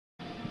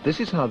This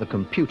is how the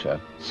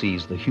computer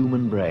sees the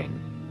human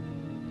brain,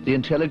 the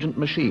intelligent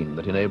machine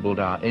that enabled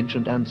our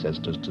ancient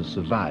ancestors to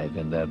survive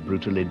in their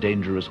brutally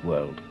dangerous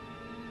world.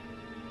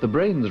 The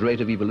brain's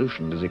rate of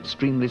evolution is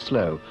extremely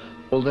slow,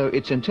 although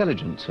its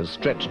intelligence has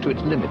stretched to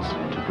its limits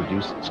to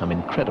produce some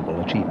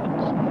incredible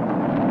achievements.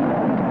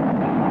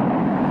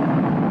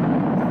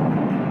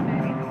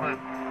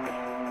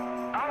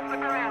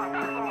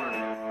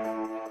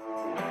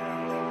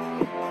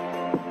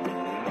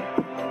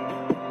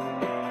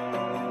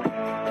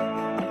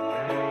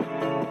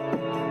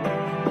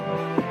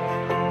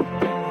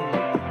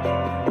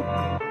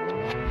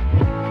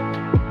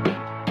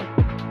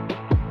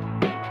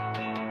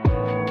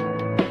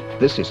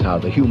 This is how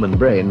the human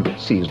brain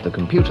sees the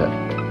computer.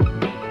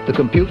 The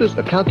computer's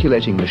a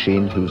calculating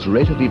machine whose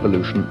rate of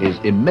evolution is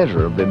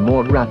immeasurably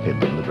more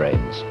rapid than the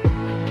brain's.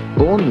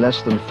 Born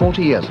less than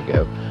 40 years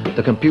ago,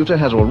 the computer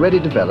has already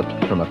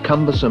developed from a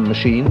cumbersome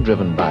machine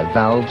driven by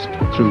valves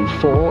through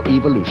 4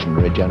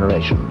 evolutionary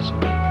generations.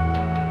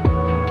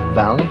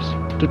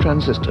 Valves to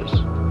transistors.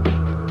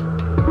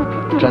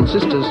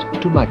 Transistors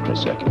to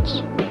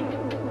microcircuits.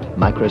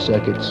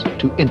 Microcircuits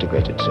to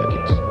integrated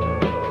circuits.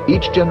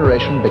 Each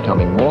generation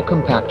becoming more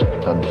compact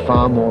and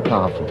far more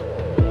powerful.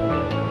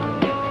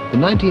 The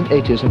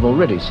 1980s have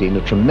already seen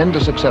a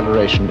tremendous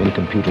acceleration in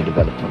computer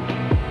development.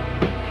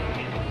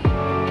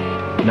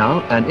 Now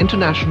an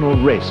international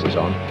race is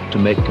on to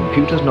make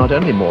computers not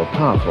only more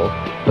powerful,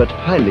 but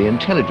highly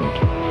intelligent.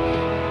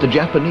 The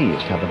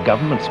Japanese have a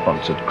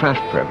government-sponsored crash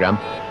program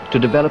to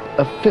develop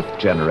a 5th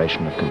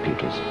generation of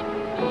computers.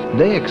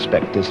 They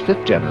expect this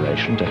 5th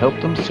generation to help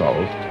them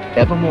solve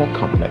ever more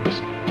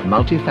complex,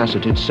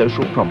 multifaceted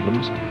social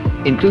problems,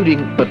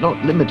 including, but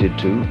not limited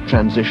to,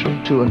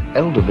 transition to an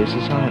elderly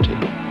society.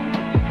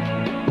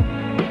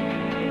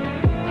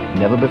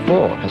 Never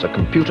before has a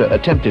computer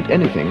attempted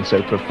anything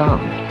so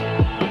profound.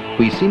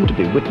 We seem to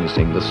be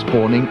witnessing the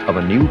spawning of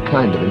a new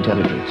kind of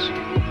intelligence,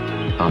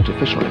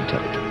 artificial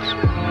intelligence.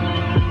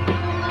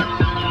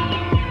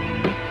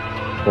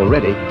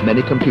 Already,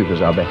 many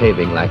computers are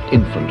behaving like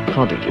infant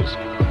prodigies.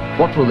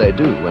 What will they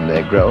do when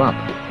they grow up?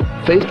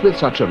 Faced with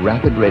such a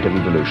rapid rate of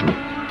evolution,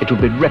 it would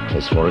be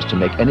reckless for us to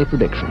make any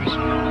predictions.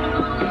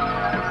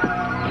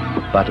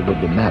 But it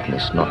would be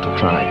madness not to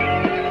try.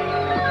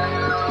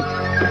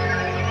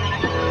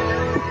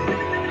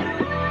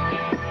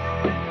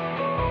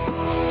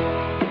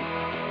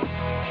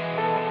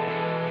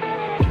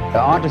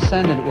 Our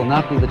descendant will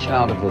not be the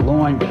child of the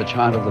loin, but the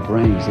child of the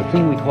brains, the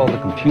thing we call the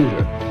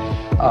computer,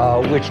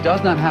 which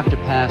does not have to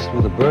pass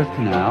through the birth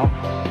canal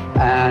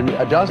and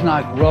does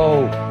not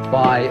grow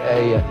by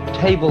a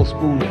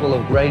tablespoonful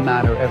of gray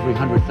matter every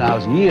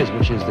 100,000 years,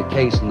 which is the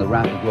case in the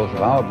rapid growth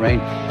of our brain,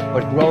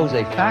 but grows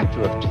a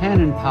factor of 10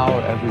 in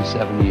power every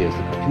 7 years,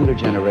 the computer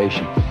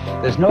generation.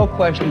 There's no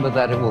question but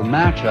that it will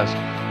match us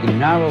in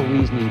narrow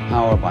reasoning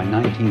power by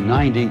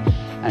 1990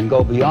 and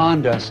go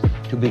beyond us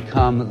to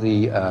become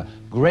the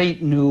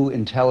great new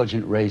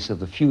intelligent race of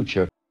the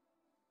future.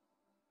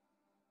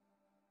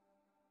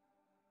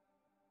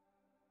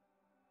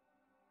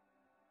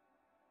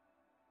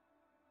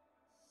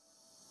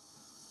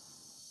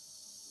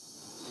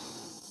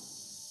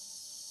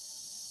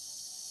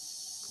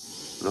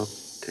 Look,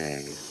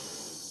 Dave,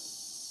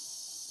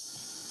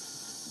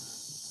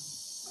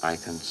 I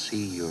can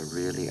see you're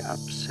really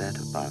upset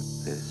about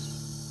this.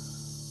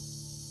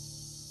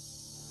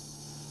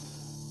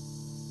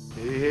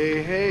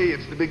 Hey,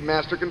 it's the big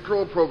master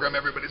control program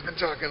everybody's been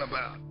talking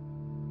about.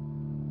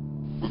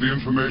 With the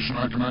information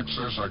I can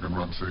access, I can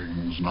run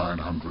things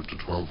 900 to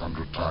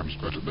 1200 times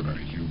better than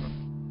any human.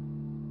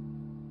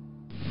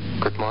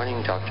 Good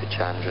morning, Dr.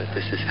 Chandra.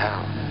 This is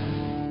Hal.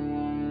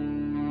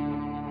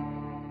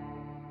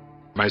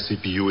 My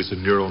CPU is a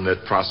neural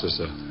net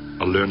processor,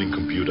 a learning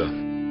computer.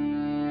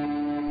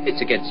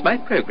 It's against my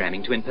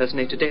programming to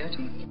impersonate a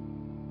deity.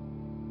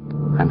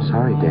 I'm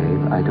sorry,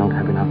 Dave. I don't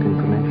have enough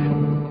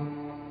information.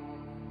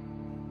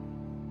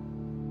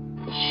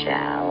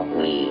 Shall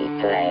we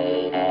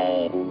play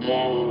a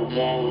game?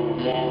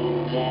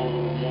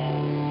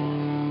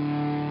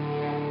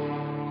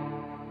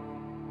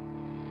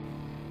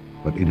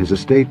 But in his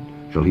estate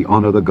shall he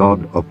honor the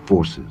God of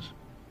forces,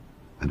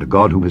 and a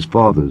God whom his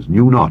fathers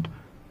knew not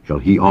shall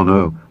he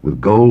honor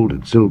with gold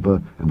and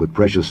silver and with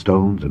precious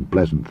stones and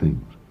pleasant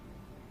things.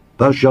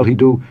 Thus shall he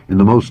do in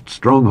the most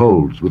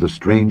strongholds with a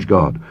strange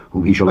God,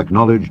 whom he shall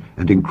acknowledge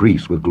and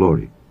increase with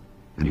glory.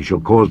 And he shall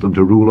cause them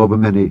to rule over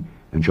many,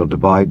 and shall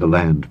divide the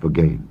land for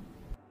gain.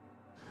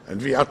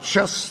 And we are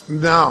just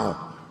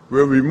now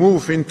where we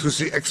move into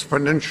the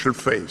exponential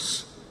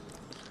phase.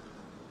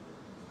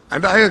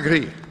 And I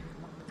agree,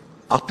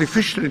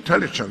 artificial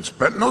intelligence,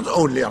 but not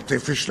only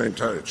artificial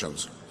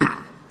intelligence,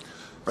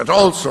 but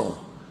also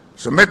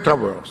the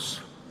metaverse,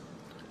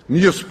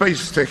 new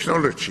space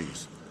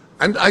technologies,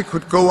 and I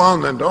could go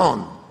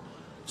on,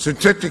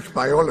 synthetic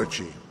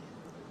biology.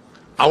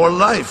 Our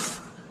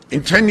life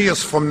in 10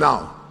 years from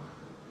now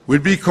will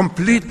be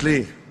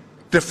completely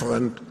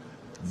different,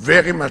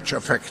 very much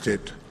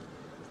affected,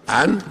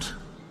 and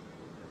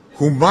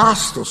who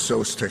masters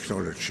those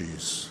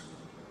technologies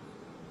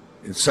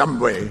in some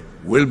way,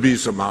 will be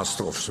the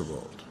master of the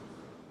world.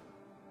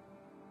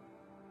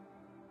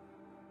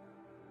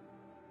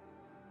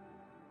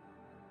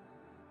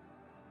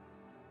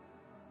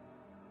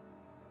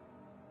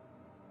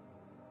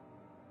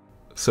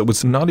 So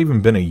it's not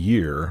even been a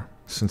year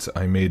since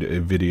I made a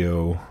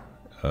video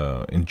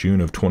in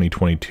June of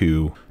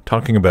 2022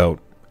 talking about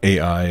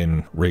AI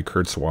and Ray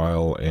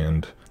Kurzweil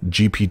and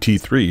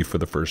GPT-3 for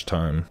the first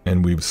time.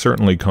 And we've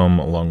certainly come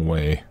a long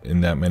way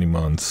in that many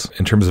months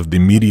in terms of the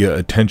media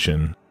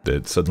attention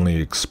that suddenly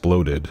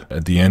exploded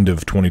at the end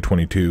of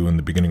 2022 and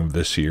the beginning of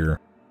this year.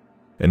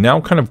 And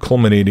now kind of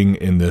culminating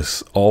in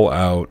this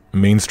all-out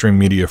mainstream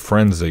media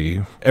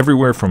frenzy,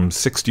 everywhere from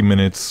 60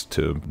 Minutes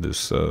to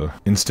this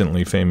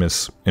instantly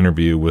famous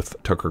interview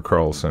with Tucker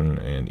Carlson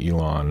and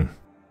Elon,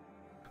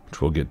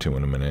 which we'll get to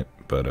in a minute.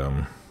 But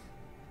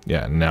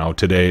yeah, now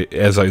today,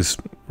 as I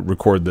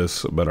record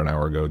this about an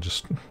hour ago,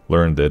 just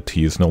learned that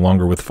he's no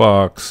longer with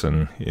Fox,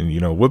 and you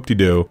know,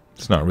 whoop-de-doo.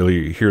 It's not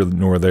really here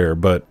nor there,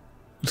 but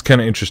it's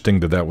kind of interesting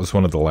that that was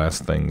one of the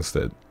last things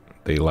that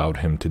they allowed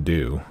him to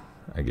do,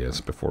 I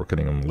guess, before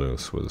cutting him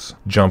loose, was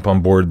jump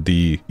on board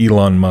the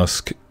Elon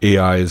Musk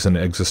AI is an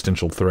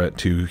existential threat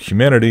to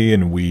humanity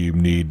and we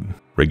need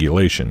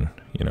regulation,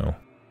 you know.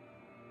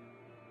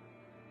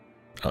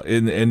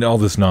 And all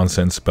this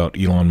nonsense about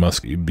Elon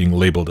Musk being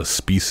labeled a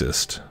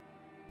speciesist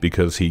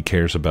because he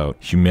cares about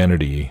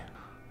humanity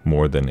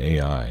more than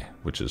AI,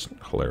 which is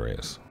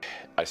hilarious.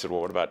 I said,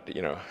 well, what about,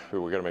 you know, we're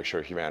going to make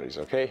sure humanity's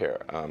okay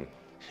here. And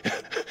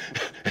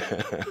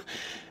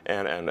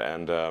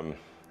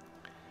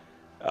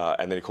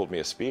then he called me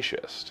a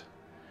speciesist.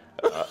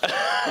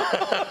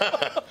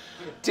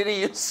 Did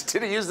he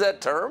use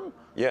that term?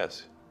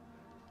 Yes.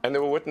 And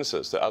there were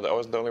witnesses. I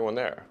wasn't the only one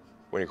there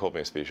when he called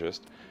me a speciesist.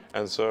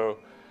 And so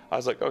I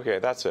was like, okay,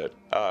 that's it.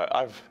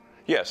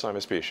 Yes, I'm a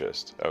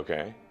speciesist.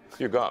 Okay,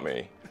 you got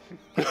me.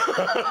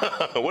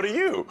 What are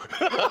you?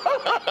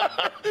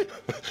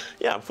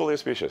 Yeah, I'm fully a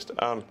speciesist.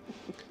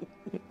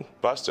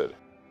 Busted.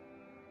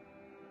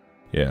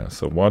 Yeah,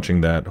 so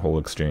watching that whole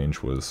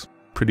exchange was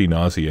pretty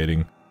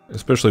nauseating.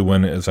 Especially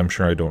when, as I'm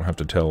sure I don't have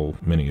to tell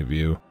many of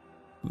you,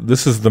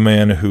 this is the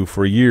man who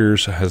for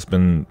years has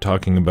been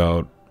talking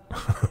about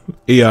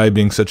AI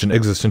being such an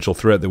existential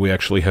threat that we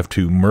actually have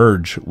to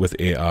merge with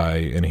AI,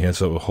 and he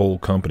has a whole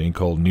company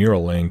called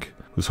Neuralink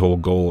whose whole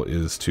goal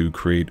is to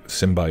create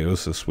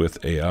symbiosis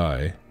with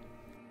AI.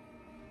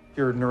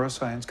 You're a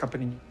neuroscience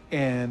company,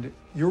 and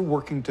you're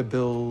working to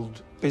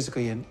build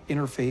basically an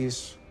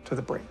interface to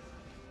the brain.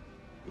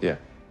 Yeah.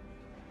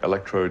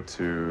 Electrode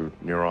to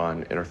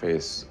neuron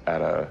interface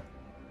at a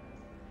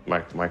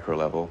micro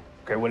level.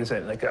 Okay, what is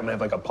that? Like, I'm gonna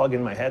have like a plug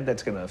in my head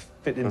that's gonna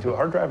fit into a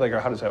hard drive? Like,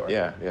 or how does that work?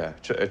 Yeah, yeah.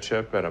 A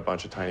chip and a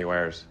bunch of tiny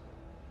wires.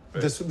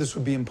 This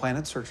would be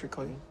implanted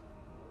surgically.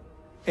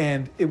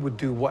 And it would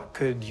do what?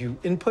 Could you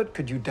input?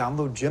 Could you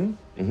download Jim?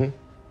 Mm-hmm.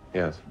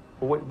 Yes.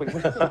 Well,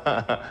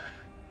 what?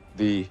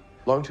 The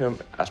long-term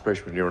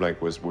aspiration for Neuralink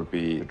would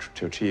be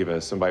to achieve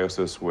a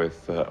symbiosis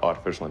with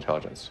artificial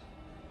intelligence.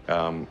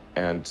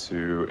 And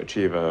to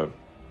achieve a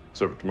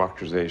sort of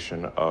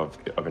democratization of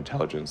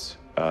intelligence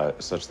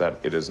such that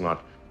it is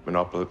not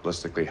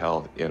monopolistically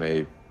held in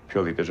a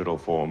purely digital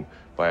form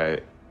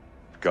by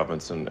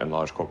governments and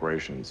large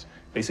corporations.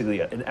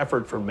 Basically, an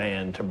effort for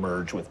man to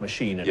merge with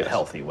machine in a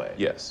healthy way.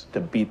 Yes.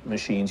 To beat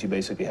machines, you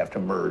basically have to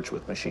merge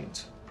with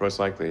machines. Most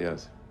likely,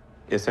 yes.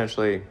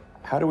 Essentially,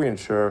 how do we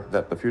ensure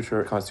that the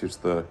future constitutes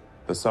the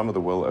sum of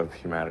the will of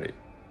humanity?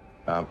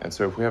 And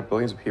so if we have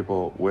billions of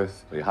people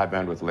with a high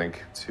bandwidth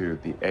link to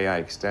the AI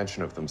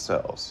extension of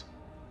themselves,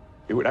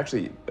 it would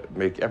actually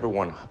make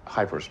everyone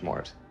hyper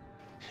smart.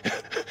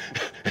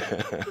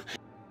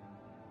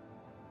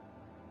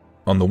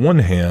 On the one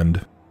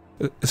hand,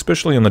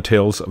 especially on the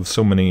tails of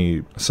so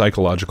many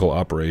psychological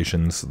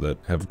operations that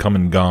have come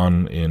and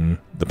gone in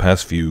the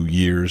past few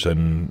years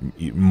and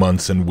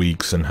months and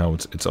weeks, and how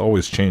it's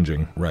always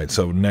changing, right?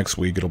 So next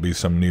week it'll be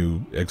some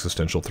new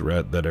existential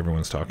threat that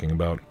everyone's talking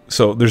about.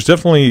 So there's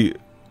definitely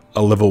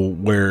a level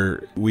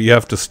where we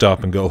have to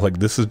stop and go, like,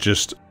 this is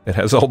just, it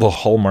has all the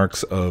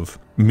hallmarks of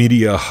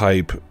media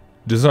hype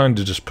designed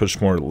to just push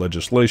more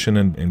legislation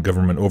and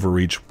government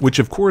overreach, which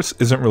of course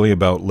isn't really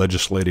about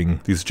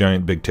legislating these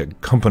giant big tech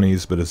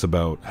companies, but is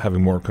about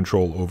having more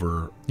control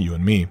over you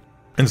and me.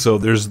 And so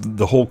there's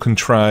the whole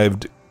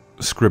contrived,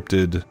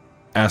 scripted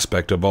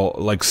aspect of all,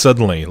 like,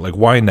 suddenly, like,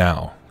 why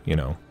now? You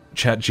know,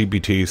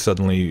 ChatGPT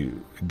suddenly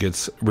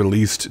gets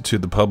released to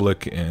the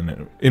public,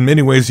 and in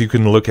many ways you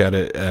can look at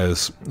it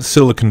as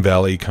Silicon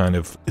Valley kind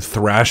of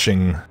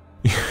thrashing,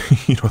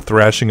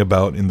 thrashing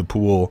about in the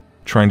pool,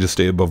 trying to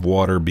stay above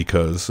water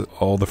because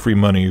all the free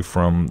money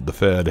from the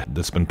Fed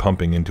that's been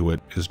pumping into it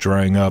is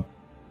drying up.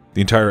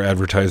 The entire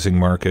advertising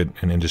market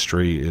and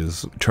industry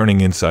is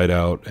turning inside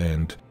out,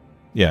 and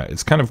yeah,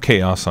 it's kind of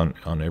chaos on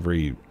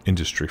every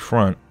industry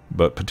front,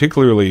 but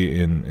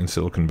particularly in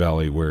Silicon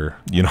Valley, where,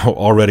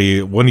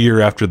 already 1 year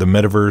after the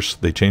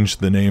metaverse, they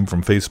changed the name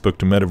from Facebook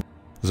to Metaverse.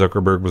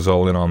 Zuckerberg was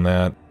all in on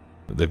that.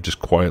 they've just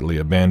quietly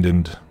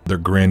abandoned their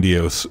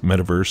grandiose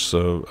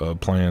metaverse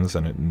plans,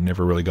 and it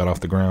never really got off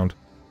the ground.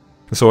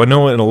 So I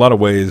know in a lot of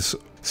ways,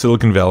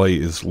 Silicon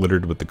Valley is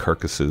littered with the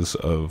carcasses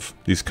of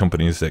these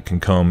companies that can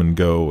come and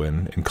go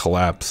and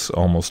collapse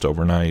almost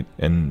overnight,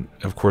 and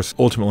of course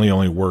ultimately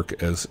only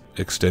work as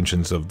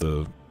extensions of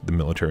the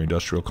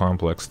military-industrial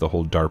complex, the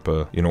whole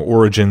DARPA,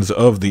 origins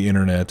of the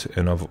internet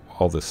and of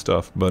all this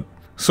stuff. But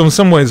so in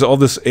some ways, all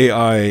this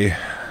AI,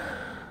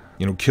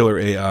 killer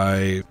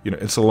AI,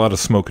 it's a lot of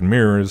smoke and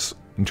mirrors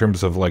in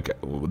terms of like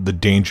the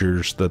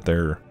dangers that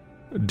they're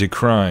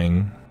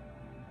decrying.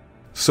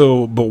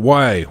 So, but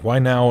why? Why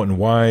now, and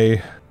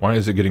why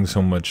is it getting so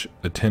much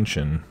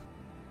attention?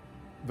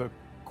 The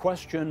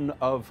question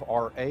of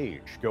our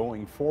age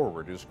going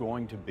forward is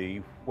going to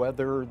be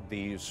whether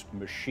these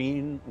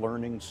machine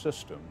learning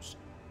systems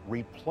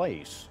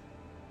replace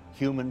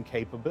human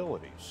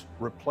capabilities,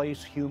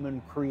 replace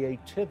human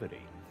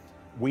creativity.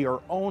 We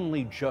are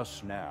only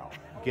just now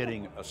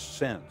getting a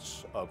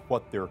sense of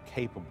what they're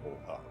capable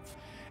of.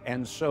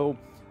 And so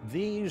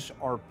these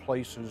are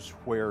places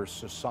where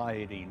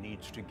society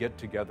needs to get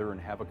together and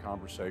have a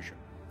conversation.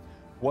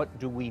 What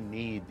do we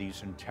need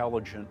these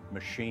intelligent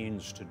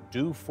machines to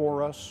do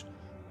for us?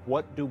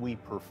 What do we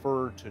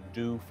prefer to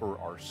do for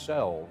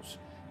ourselves?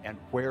 And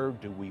where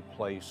do we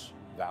place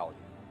value?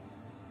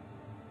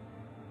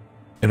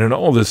 And in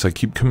all this, I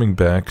keep coming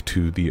back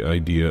to the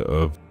idea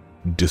of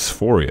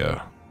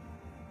dysphoria,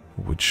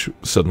 which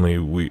suddenly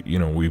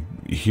we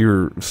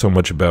hear so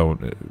much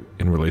about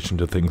in relation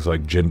to things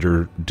like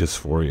gender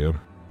dysphoria,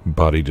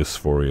 body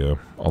dysphoria,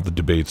 all the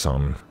debates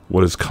on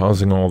what is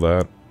causing all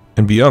that.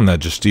 And beyond that,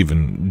 just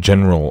even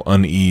general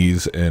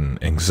unease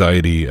and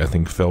anxiety, I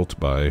think, felt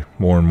by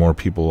more and more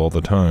people all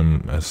the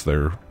time as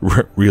they're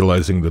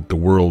realizing that the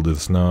world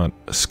is not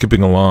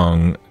skipping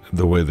along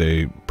the way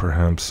they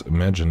perhaps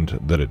imagined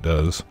that it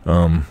does,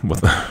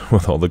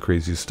 with all the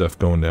crazy stuff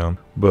going down.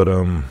 But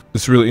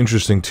it's really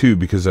interesting too,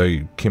 because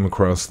I came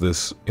across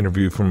this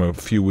interview from a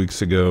few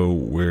weeks ago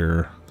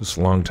where this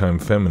longtime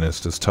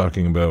feminist is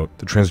talking about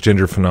the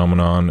transgender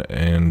phenomenon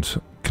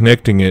and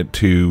connecting it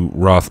to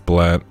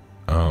Rothblatt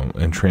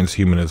and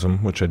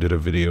transhumanism, which I did a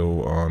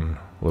video on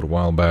a little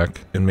while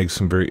back, and makes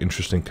some very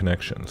interesting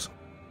connections.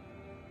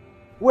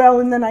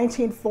 Well, in the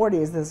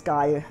 1940s,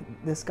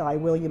 this guy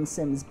William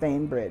Sims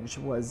Bainbridge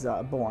was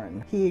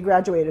born. He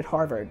graduated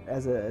Harvard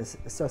as a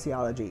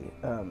sociology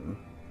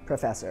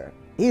professor.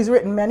 He's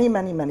written many,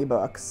 many, many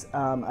books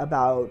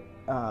about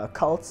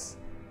cults,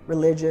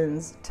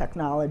 religions,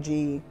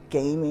 technology,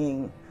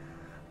 gaming,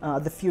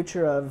 the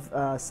future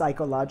of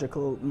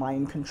psychological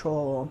mind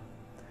control.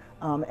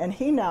 And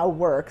he now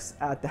works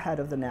at the head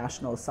of the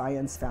National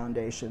Science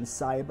Foundation's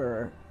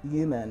Cyber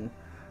Human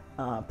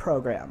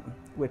program,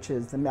 which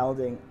is the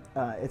melding.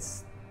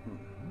 It's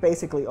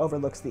basically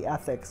overlooks the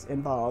ethics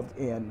involved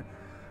in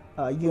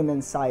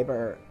human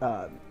cyber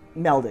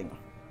melding.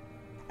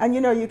 And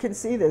you can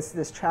see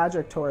this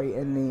trajectory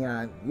in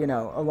the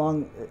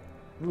along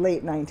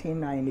late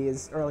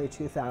 1990s, early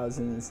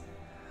 2000s.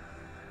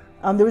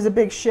 There was a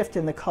big shift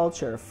in the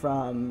culture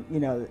from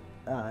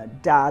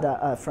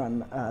data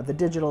from the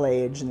digital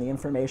age and the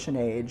information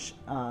age,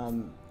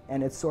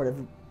 and it sort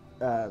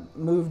of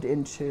moved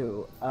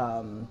into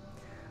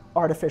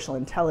artificial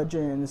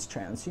intelligence,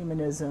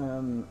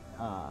 transhumanism,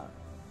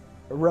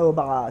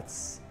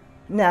 robots,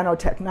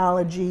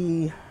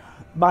 nanotechnology,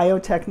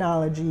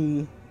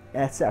 biotechnology,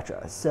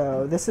 etc.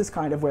 So this is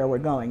kind of where we're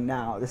going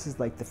now. This is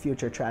like the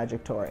future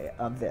trajectory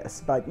of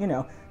this. But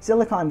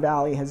Silicon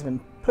Valley has been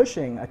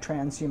pushing a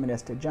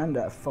transhumanist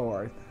agenda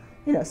for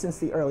since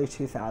the early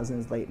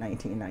 2000s, late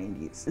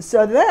 1990s.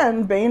 So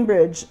then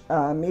Bainbridge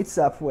meets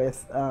up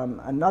with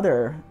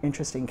another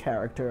interesting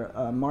character,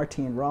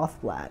 Martine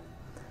Rothblatt,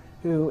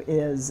 who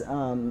is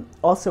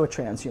also a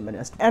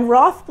transhumanist. And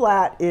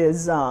Rothblatt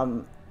is,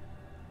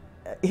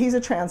 he's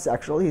a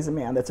transsexual. He's a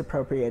man that's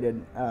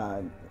appropriated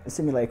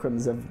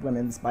simulacrums of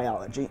women's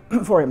biology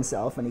for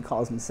himself, and he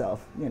calls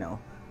himself,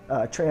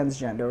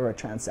 transgender or a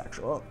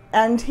transsexual.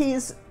 And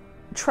he's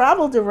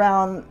traveled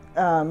around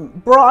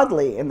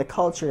broadly in the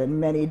culture in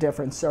many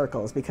different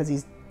circles because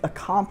he's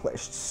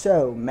accomplished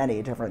so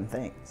many different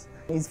things.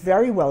 He's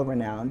very well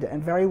renowned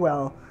and very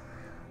well,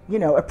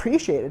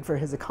 appreciated for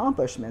his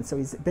accomplishments. So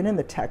he's been in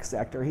the tech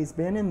sector, he's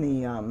been in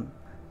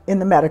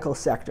the medical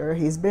sector,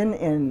 he's been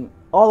in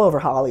all over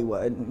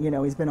Hollywood.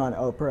 He's been on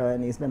Oprah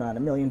and he's been on a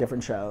million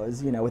different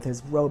shows, with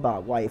his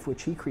robot wife,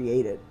 which he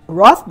created.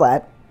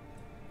 Rothblatt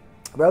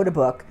wrote a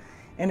book.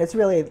 And it's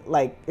really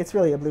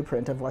a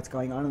blueprint of what's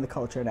going on in the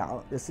culture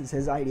now. This is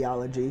his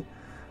ideology,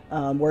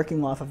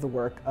 working off of the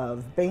work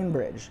of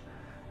Bainbridge.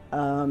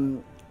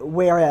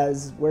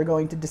 Whereas we're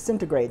going to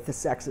disintegrate the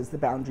sexes, the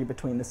boundary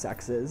between the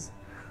sexes.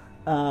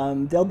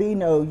 There'll be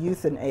no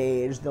youth and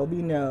age. There'll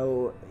be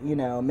no,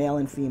 male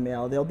and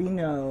female. There'll be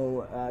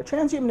no,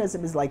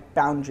 transhumanism is like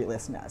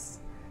boundarylessness.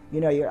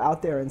 You're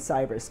out there in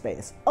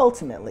cyberspace,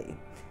 ultimately.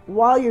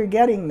 While you're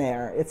getting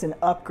there, it's an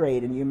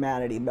upgrade in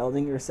humanity,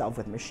 melding yourself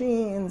with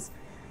machines,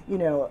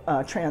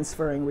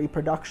 transferring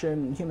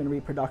reproduction, human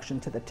reproduction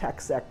to the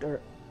tech sector.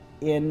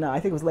 in, I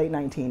think it was late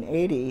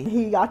 1980.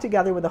 He got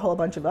together with a whole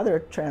bunch of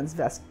other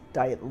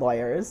transvestite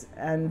lawyers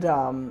and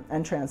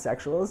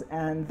transsexuals,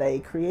 and they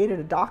created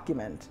a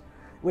document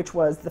which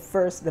was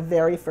the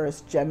very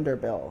first gender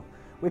bill,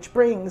 which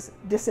brings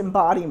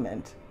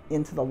disembodiment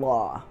into the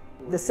law.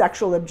 The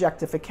sexual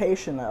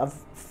objectification of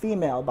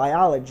female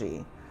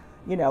biology,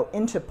 you know,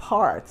 into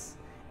parts,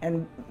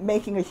 and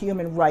making a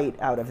human right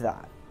out of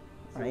that,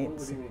 right? So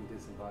what do you mean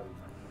disembodiment?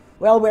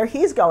 Well, where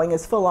he's going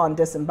is full-on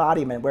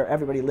disembodiment, where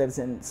everybody lives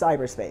in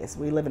cyberspace.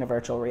 We live in a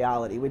virtual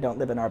reality. We don't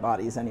live in our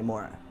bodies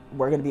anymore.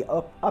 We're going to be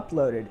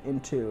uploaded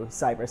into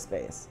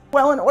cyberspace.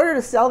 Well, in order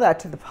to sell that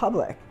to the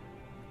public,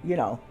 you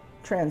know,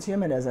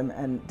 transhumanism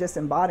and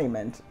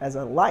disembodiment as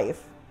a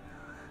life,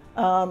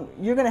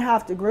 you're going to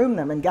have to groom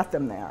them and get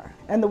them there.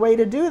 And the way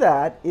to do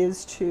that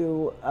is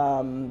to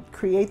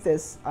create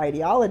this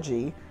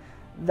ideology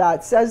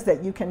that says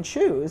that you can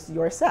choose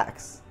your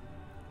sex.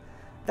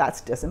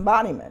 That's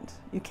disembodiment.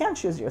 You can't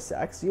choose your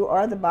sex. You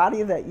are the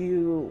body that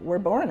you were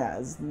born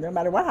as, no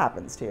matter what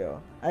happens to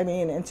you. I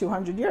mean, in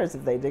 200 years,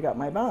 if they dig up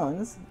my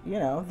bones, you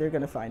know, they're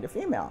going to find a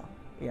female,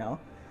 you know.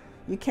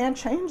 You can't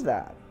change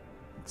that.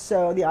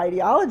 So the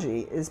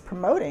ideology is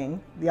promoting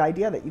the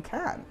idea that you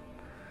can,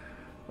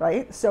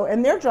 right? So,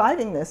 and they're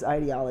driving this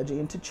ideology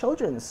into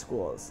children's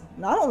schools,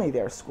 not only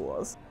their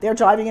schools. They're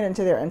driving it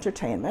into their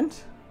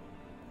entertainment,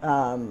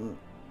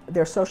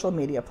 their social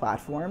media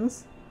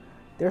platforms,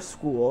 their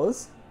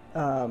schools,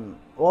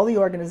 all the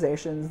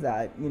organizations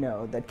that, you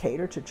know, that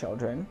cater to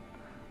children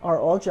are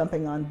all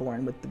jumping on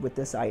board with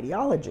this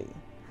ideology.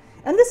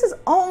 And this has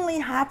only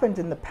happened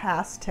in the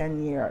past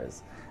 10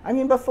 years. I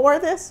mean, before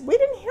this, we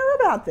didn't hear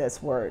about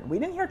this word. We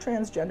didn't hear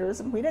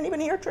transgenderism. We didn't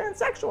even hear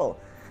transsexual.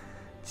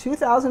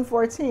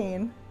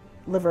 2014,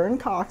 Laverne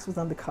Cox was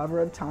on the cover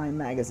of Time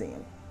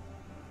magazine,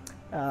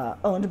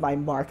 owned by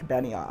Mark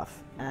Benioff.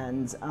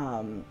 And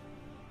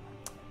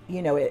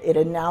you know, it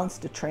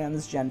announced a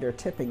transgender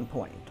tipping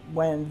point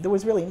when there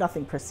was really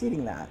nothing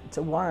preceding that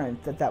to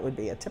warrant that that would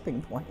be a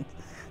tipping point.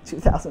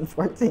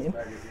 2014.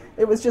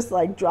 It was just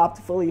like dropped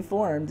fully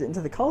formed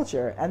into the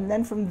culture, and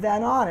then from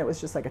then on it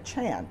was just like a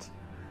chant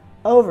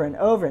over and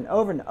over and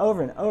over and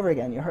over and over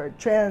again. You heard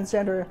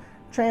transgender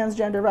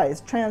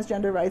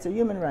rights are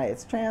human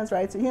rights, trans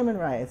rights are human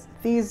rights.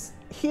 These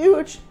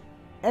huge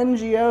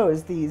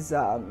NGOs, these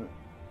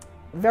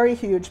very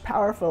huge,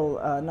 powerful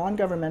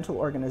non-governmental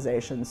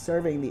organizations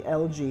serving the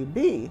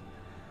LGBT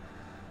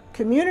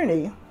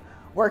community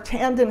worked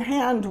hand in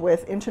hand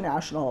with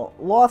international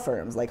law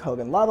firms like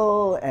Hogan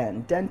Lovells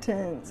and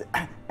Denton's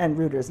and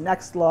Reuters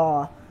Next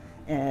Law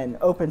and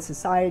Open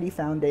Society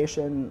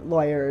Foundation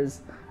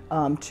lawyers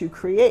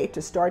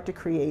to start to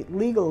create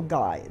legal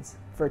guides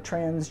for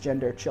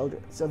transgender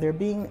children. So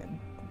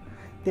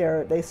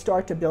they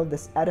start to build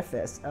this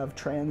edifice of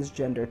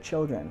transgender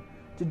children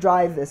to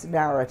drive this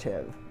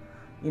narrative,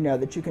 you know,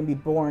 that you can be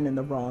born in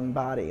the wrong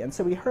body. And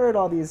so we heard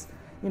all these,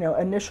 you know,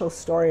 initial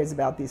stories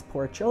about these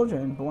poor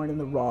children born in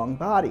the wrong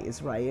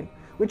bodies, right?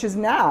 Which is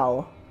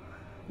now,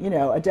 you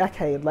know, a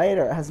decade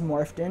later has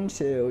morphed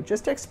into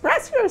just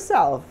express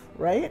yourself,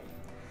 right?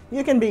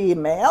 You can be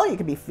male, you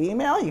can be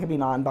female, you can be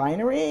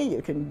non-binary,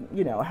 you can,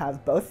 you know,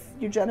 have both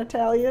your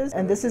genitalias.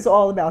 And this is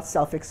all about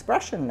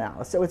self-expression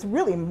now. So it's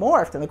really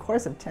morphed in the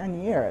course of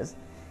 10 years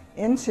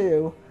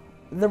into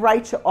the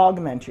right to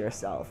augment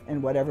yourself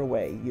in whatever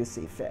way you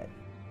see fit.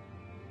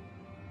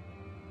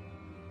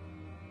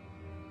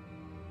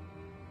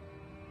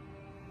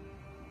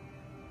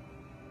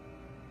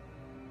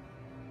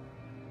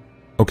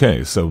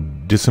 Okay, so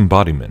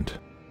disembodiment.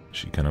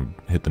 She kind of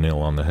hit the nail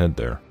on the head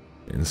there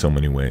in so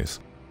many ways.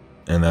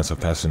 And that's a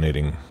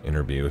fascinating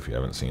interview if you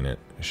haven't seen it.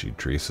 She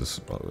traces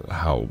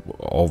how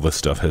all this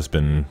stuff has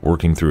been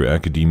working through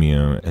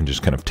academia and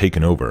just kind of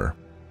taken over.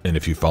 And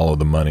if you follow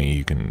the money,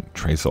 you can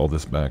trace all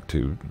this back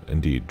to,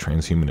 indeed,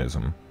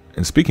 transhumanism.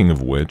 And speaking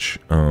of which,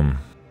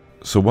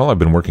 so while I've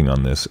been working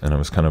on this, and I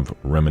was kind of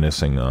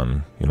reminiscing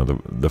on, you know,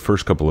 the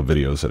first couple of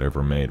videos that I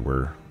ever made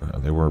were,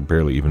 they were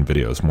barely even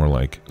videos, more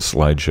like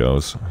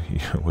slideshows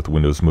with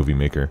Windows Movie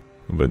Maker.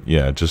 But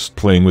yeah, just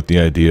playing with the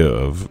idea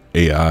of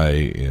AI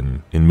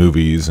in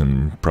movies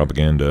and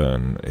propaganda,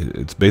 and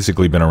it's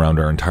basically been around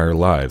our entire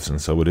lives,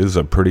 and so it is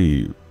a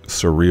pretty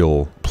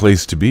surreal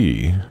place to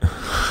be,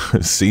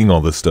 seeing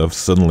all this stuff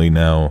suddenly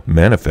now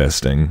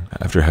manifesting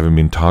after having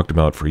been talked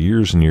about for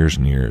years and years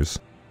and years.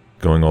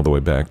 Going all the way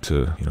back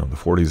to, you know, the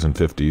 40s and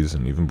 50s,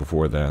 and even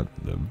before that,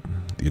 the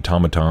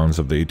automatons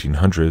of the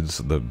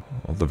 1800s,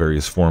 all the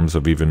various forms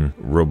of even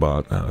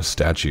robot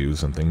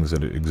statues and things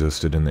that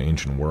existed in the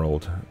ancient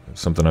world.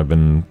 Something I've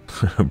been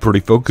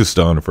pretty focused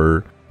on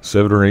for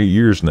 7 or 8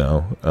 years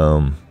now.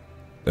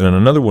 And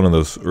another one of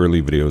those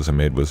early videos I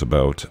made was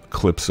about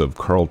clips of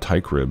Carl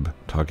Teichrieb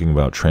talking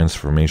about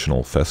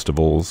transformational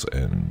festivals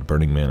and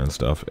Burning Man and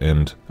stuff.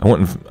 And I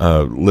went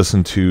and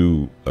listened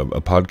to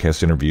a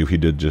podcast interview he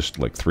did just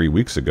like 3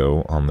 weeks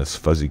ago on this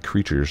Fuzzy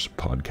Creatures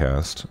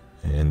podcast.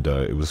 And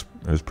it was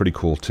pretty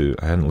cool too.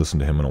 I hadn't listened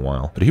to him in a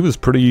while, but he was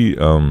pretty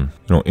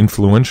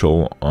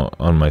influential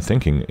on my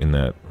thinking in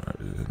that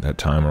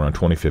time around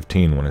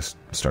 2015 when I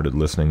started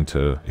listening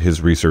to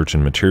his research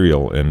and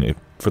material. And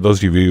for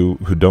those of you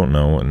who don't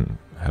know and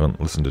haven't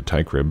listened to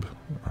TyCrib,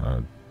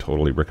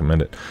 totally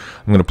recommend it.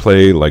 I'm going to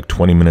play like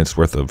 20 minutes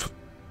worth of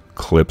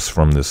clips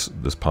from this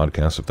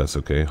podcast, if that's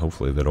okay.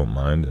 Hopefully they don't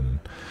mind, and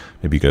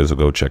maybe you guys will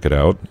go check it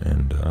out.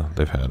 And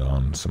they've had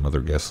on some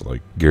other guests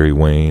like Gary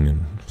Wayne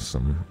and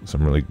some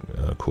really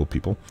cool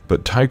people.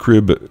 But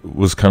TyCrib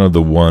was kind of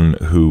the one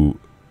who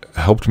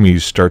helped me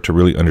start to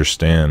really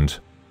understand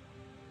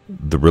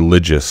the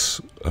religious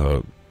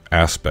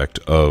aspect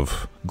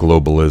of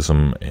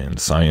globalism and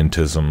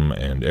scientism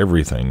and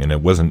everything. And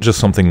it wasn't just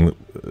something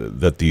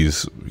that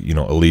these,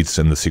 elites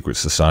in the secret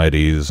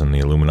societies and the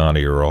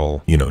Illuminati are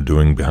all,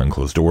 doing behind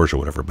closed doors or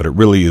whatever. But it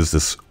really is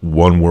this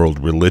one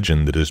world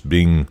religion that is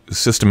being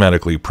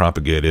systematically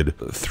propagated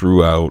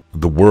throughout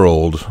the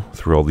world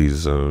through all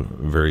these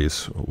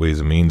various ways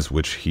and means,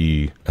 which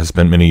he has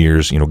spent many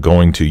years,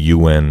 going to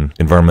UN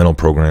environmental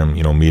program,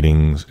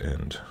 meetings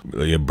and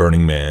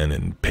Burning Man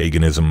and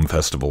paganism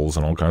festivals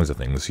and all kinds of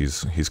things.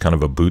 He's kind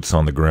of a boots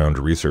on the ground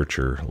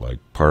researcher, like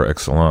par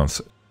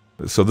excellence.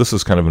 So this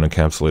is kind of an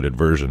encapsulated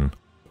version,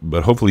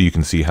 but hopefully you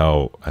can see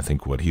how I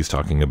think what he's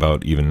talking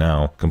about even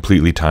now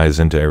completely ties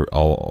into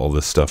all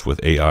this stuff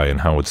with AI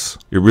and how it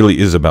really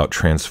is about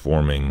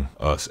transforming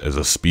us as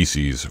a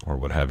species or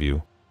what have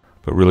you.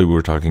 But really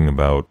we're talking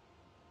about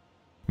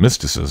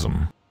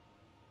mysticism,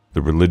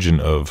 the religion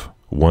of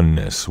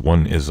oneness,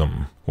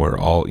 oneism, where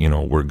all,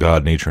 where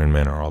God, nature, and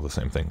man are all the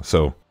same thing.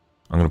 So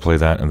I'm going to play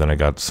that, and then I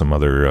got some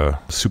other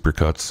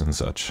supercuts and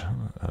such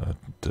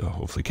to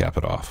hopefully cap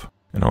it off.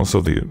 And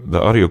also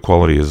the audio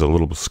quality is a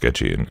little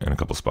sketchy in a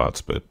couple spots,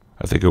 but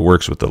I think it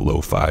works with the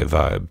lo-fi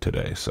vibe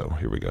today, so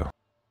here we go.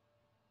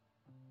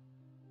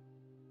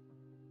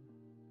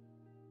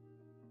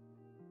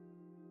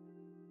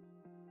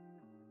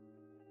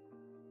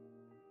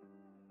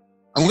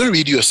 I'm going to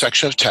read you a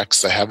section of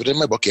text. I have it in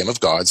my book, Game of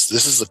Gods.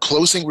 This is the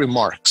closing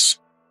remarks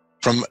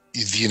from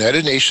the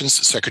United Nations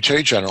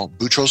Secretary General,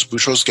 Boutros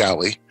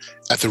Boutros-Ghali,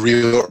 at the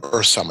Rio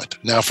Earth Summit.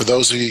 Now, for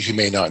those of you who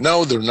may not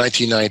know, the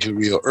 1992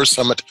 Rio Earth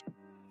Summit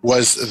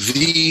was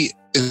the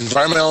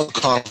environmental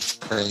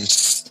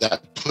conference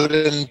that put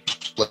in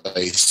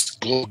place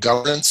global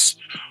governance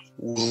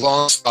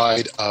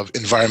alongside of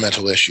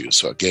environmental issues.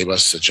 So it gave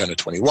us Agenda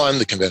 21,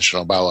 the Convention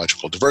on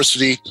Biological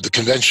Diversity, the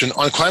Convention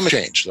on Climate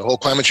Change. The whole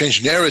climate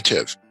change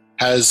narrative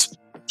has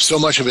so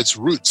much of its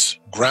roots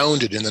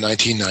grounded in the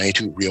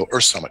 1992 Rio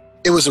Earth Summit.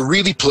 It was a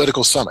really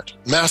political summit,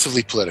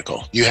 massively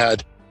political. You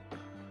had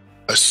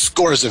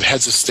scores of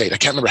heads of state. I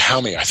can't remember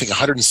how many. I think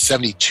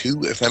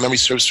 172, if my memory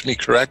serves me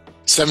correct.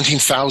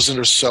 17,000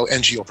 or so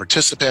NGO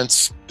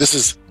participants. This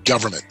is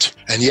government.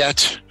 And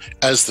yet,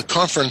 as the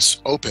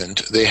conference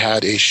opened, they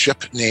had a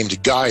ship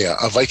named Gaia,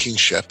 a Viking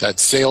ship that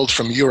sailed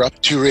from Europe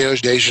to Rio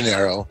de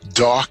Janeiro,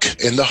 dock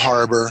in the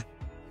harbor,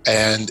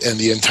 and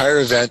the entire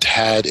event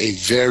had a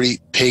very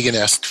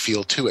pagan-esque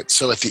feel to it.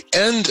 So at the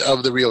end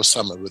of the Rio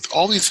Summit, with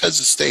all these heads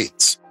of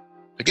states,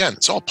 again,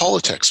 it's all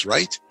politics,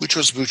 right?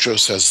 Boutros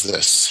says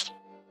this: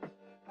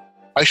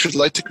 I should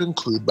like to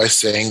conclude by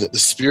saying that the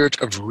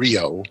spirit of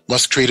Rio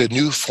must create a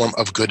new form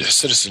of good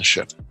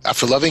citizenship.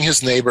 After loving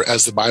his neighbor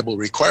as the Bible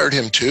required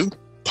him to,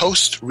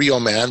 post-Rio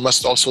man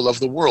must also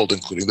love the world,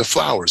 including the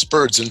flowers,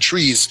 birds, and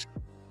trees,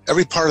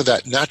 every part of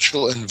that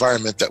natural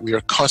environment that we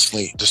are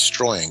constantly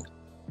destroying.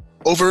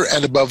 Over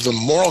and above the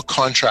moral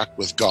contract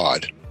with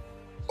God,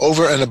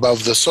 over and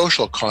above the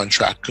social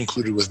contract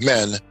concluded with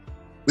men,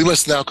 we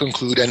must now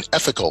conclude an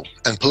ethical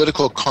and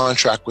political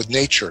contract with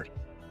nature,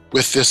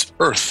 with this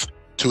earth,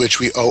 to which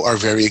we owe our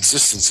very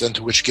existence and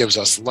to which gives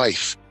us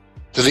life.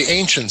 To the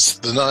ancients,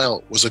 the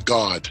Nile was a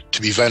god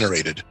to be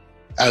venerated,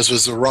 as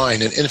was the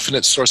Rhine, an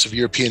infinite source of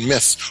European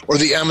myths, or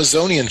the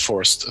Amazonian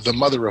forest, the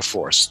mother of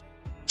forests.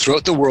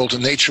 Throughout the world,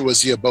 nature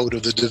was the abode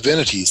of the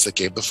divinities that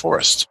gave the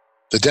forest,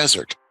 the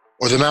desert,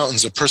 or the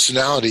mountains, a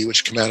personality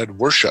which commanded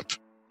worship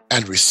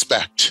and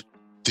respect.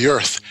 The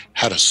earth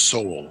had a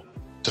soul.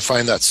 To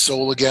find that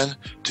soul again,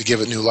 to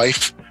give it new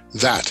life,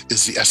 that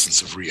is the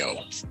essence of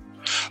Rio.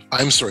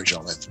 I'm sorry,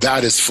 gentlemen,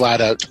 that is flat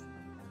out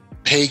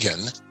pagan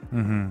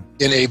in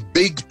a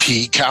big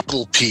P,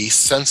 capital P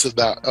sense of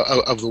that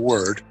of the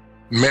word,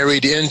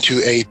 married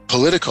into a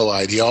political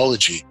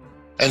ideology.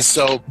 And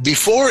so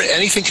before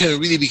anything can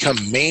really become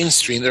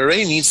mainstream, there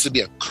already needs to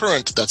be a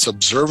current that's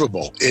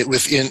observable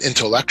within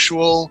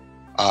intellectual,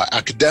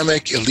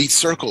 academic, elite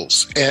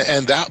circles.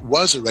 And that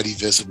was already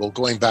visible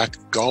going back,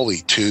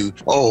 golly, to,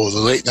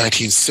 the late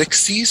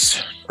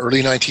 1960s,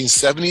 early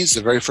 1970s.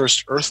 The very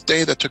first Earth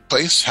Day that took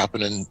place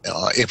happened in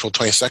April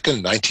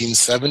 22nd,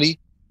 1970.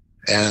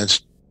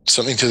 And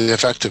something to the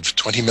effect of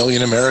 20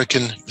 million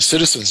American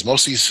citizens,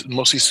 mostly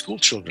school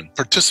children,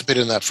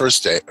 participated in that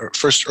first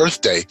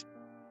Earth Day.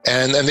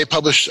 And they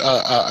published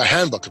a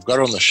handbook. I've got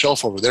it on the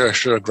shelf over there. I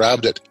should have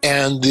grabbed it.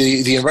 And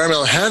the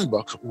environmental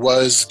handbook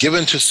was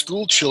given to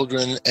school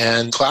children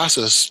and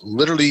classes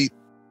literally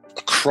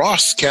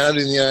across Canada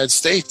and the United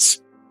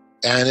States.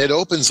 And it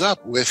opens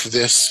up with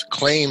this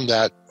claim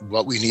that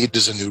what we need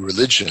is a new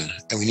religion,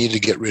 and we need to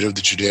get rid of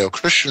the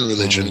Judeo-Christian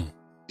religion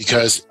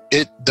because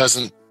it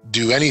doesn't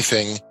do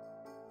anything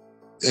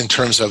in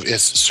terms of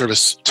its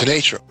service to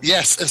nature.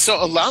 Yes, and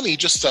so allow me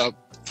just to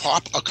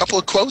pop a couple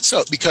of quotes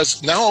out,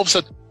 because now all of a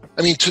sudden,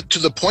 I mean, to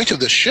the point of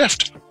the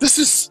shift, this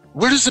is,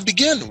 where does it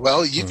begin?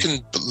 Well, you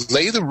can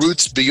lay the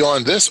roots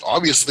beyond this,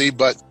 obviously,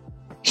 but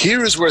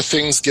here is where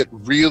things get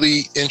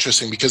really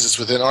interesting because it's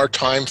within our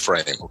time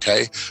frame,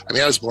 okay? I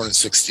mean, I was born in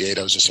 68.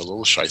 I was just a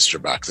little shyster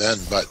back then,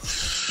 but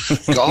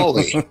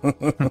golly,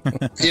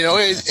 you know,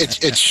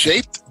 it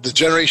shaped the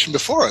generation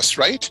before us,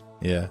 right?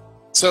 Yeah.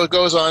 So it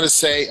goes on to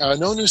say,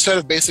 no new set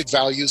of basic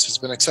values has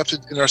been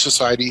accepted in our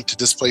society to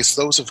displace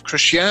those of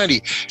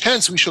Christianity.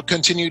 Hence, we shall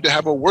continue to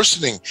have a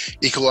worsening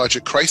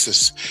ecologic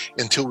crisis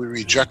until we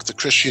reject the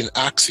Christian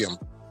axiom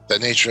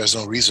that nature has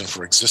no reason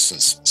for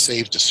existence,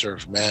 save to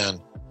serve man.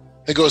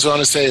 It goes on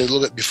to say a little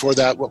bit before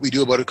that, what we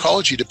do about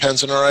ecology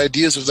depends on our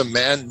ideas of the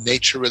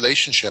man-nature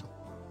relationship.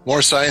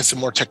 More science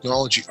and more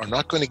technology are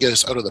not going to get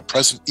us out of the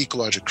present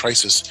ecologic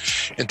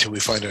crisis until we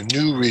find a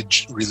new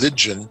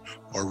religion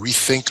or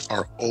rethink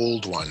our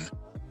old one.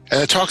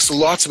 And it talks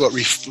lots about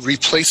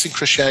replacing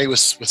Christianity with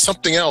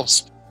something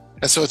else.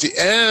 And so at the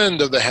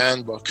end of the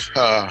handbook,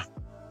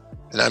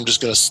 and I'm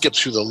just going to skip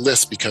through the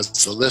list because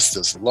the list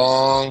is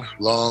long,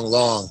 long,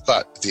 long.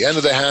 But at the end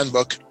of the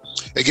handbook,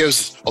 it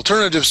gives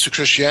alternatives to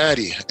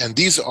Christianity, and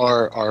these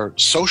are our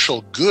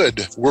social good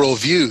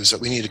worldviews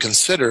that we need to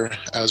consider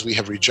as we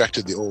have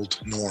rejected the old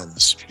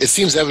norms. It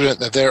seems evident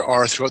that there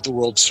are throughout the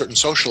world certain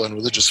social and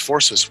religious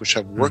forces which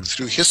have worked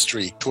through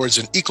history towards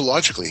an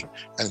ecologically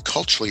and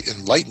culturally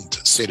enlightened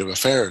state of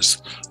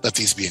affairs. Let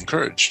these be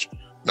encouraged.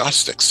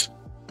 Gnostics,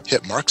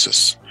 hip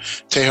Marxists,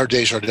 Teilhard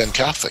de Chardin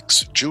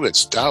Catholics,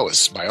 Druids,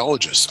 Taoists,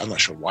 biologists. I'm not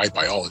sure why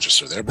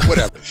biologists are there, but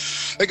whatever.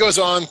 It goes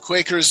on,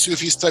 Quakers,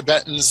 Sufis,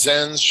 Tibetans,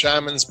 Zens,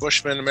 shamans,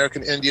 Bushmen,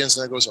 American Indians,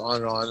 and it goes on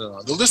and on and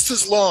on. The list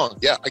is long.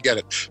 Yeah, I get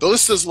it. The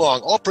list is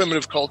long. All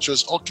primitive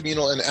cultures, all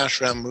communal and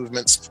ashram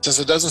movements, since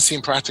it doesn't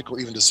seem practical,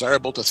 even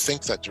desirable to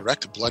think that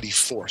direct bloody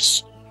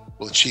force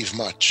will achieve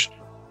much.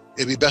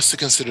 It'd be best to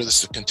consider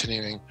this a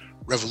continuing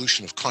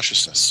revolution of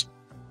consciousness,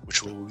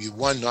 which will be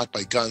won not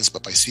by guns,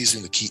 but by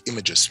seizing the key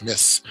images,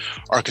 myths,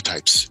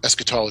 archetypes,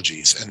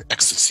 eschatologies, and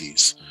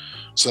ecstasies,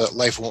 so that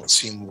life won't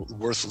seem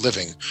worth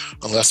living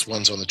unless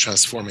one's on the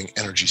transforming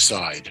energy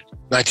side.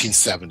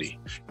 1970.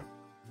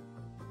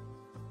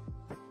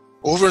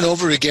 Over and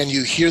over again,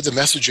 you hear the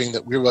messaging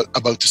that we're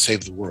about to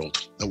save the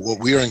world, that what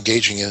we are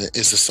engaging in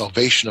is the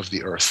salvation of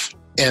the earth.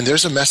 And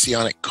there's a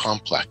messianic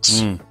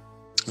complex.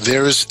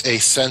 There's a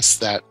sense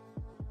that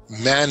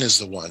man is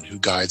the one who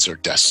guides our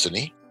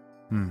destiny.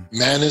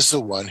 Man is the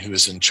one who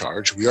is in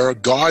charge. We are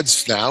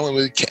gods now, and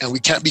we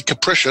can't be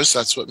capricious.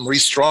 That's what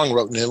Maurice Strong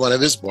wrote in one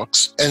of his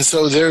books. And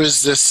so there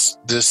is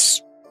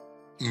this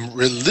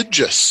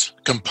religious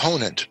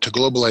component to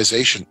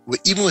globalization,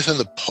 even within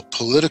the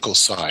political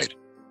side,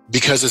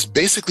 because it's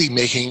basically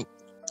making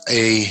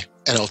an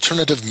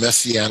alternative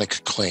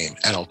messianic claim,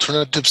 an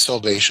alternative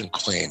salvation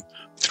claim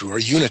through our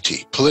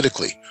unity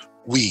politically.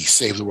 We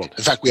save the world.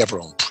 In fact, we have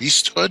our own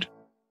priesthood.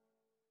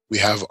 We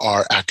have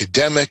our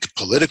academic,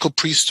 political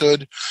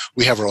priesthood.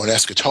 We have our own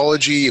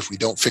eschatology. If we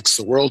don't fix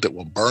the world, it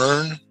will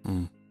burn.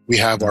 We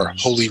have our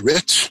holy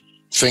writ,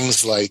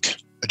 things like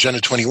Agenda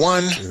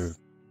 21.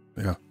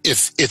 Yeah.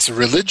 It's a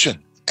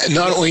religion. And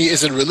not only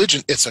is it a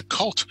religion, it's a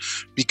cult,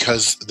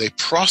 because they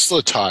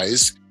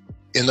proselytize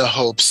in the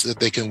hopes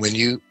that they can win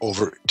you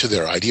over to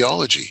their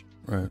ideology.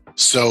 Right.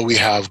 So we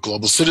have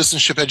global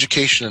citizenship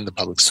education in the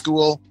public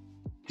school.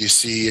 You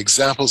see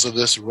examples of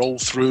this roll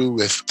through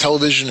with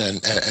television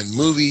and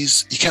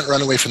movies. You can't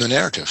run away from the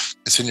narrative.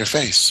 It's in your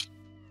face.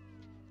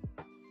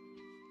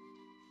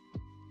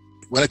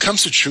 When it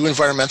comes to true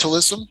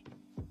environmentalism,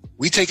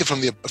 we take it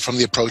from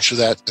the approach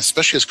that,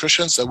 especially as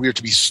Christians, that we are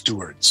to be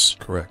stewards.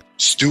 Correct.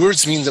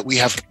 Stewards mean that we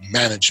have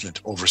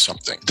management over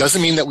something.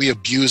 Doesn't mean that we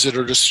abuse it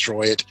or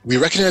destroy it. We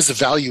recognize the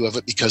value of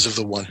it because of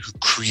the one who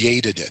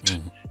created it.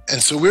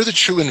 And so we're the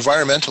true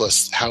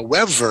environmentalists.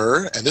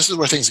 However, and this is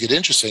where things get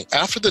interesting,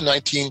 after the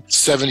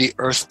 1970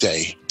 Earth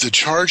Day, the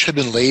charge had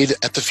been laid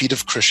at the feet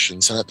of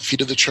Christians and at the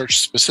feet of the church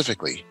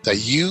specifically, that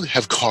you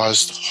have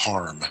caused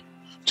harm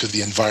to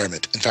the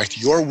environment. In fact,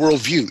 your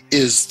worldview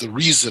is the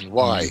reason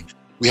why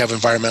we have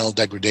environmental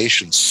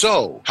degradation.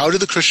 So how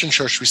did the Christian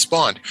church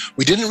respond?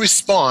 We didn't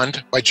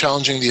respond by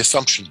challenging the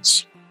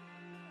assumptions.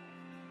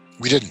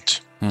 We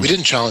didn't. We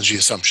didn't challenge the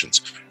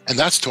assumptions. And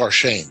that's to our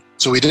shame.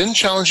 So we didn't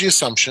challenge the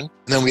assumption,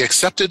 and then we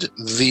accepted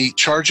the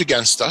charge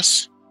against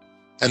us,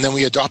 and then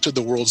we adopted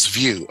the world's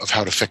view of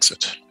how to fix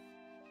it.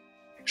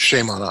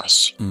 Shame on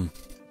us.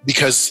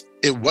 Because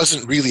it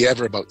wasn't really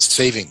ever about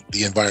saving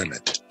the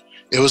environment.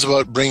 It was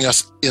about bringing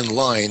us in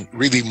line,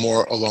 really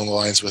more along the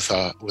lines with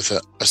a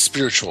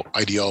spiritual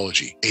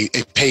ideology,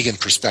 a pagan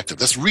perspective.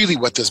 That's really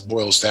what this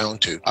boils down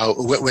to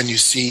when you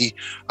see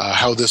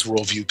how this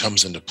worldview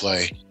comes into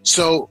play.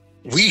 So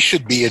we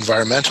should be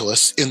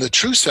environmentalists in the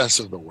true sense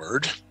of the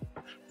word,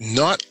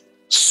 not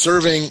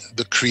serving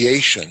the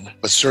creation,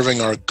 but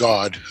serving our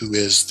God who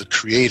is the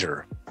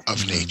creator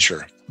of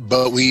nature.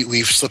 But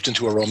we've slipped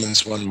into a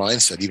Romans 1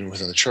 mindset, even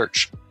within the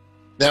church.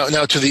 Now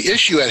to the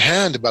issue at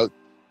hand about,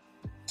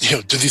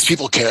 do these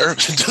people care?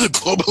 Do the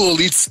global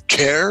elites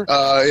care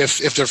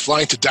if they're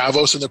flying to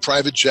Davos in their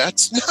private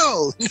jets?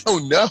 No.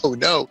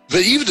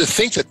 But even to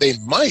think that they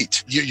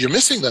might, you're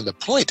missing then the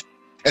point.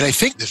 And I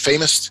think the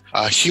famous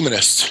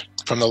humanist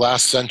from the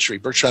last century,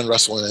 Bertrand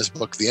Russell, in his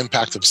book, The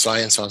Impact of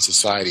Science on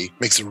Society,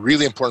 makes a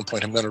really important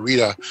point. I'm going to read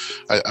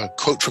a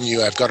quote from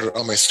you. I've got it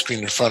on my screen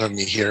in front of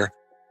me here.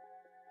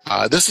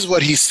 This is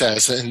what he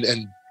says,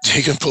 and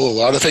you can pull a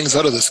lot of things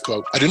out of this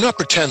quote. I do not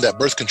pretend that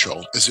birth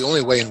control is the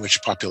only way in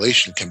which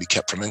population can be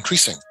kept from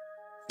increasing.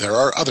 There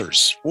are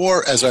others.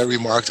 War, as I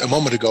remarked a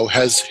moment ago,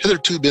 has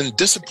hitherto been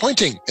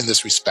disappointing in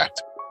this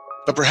respect.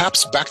 But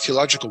perhaps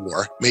bacteriological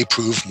war may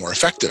prove more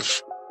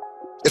effective.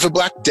 If a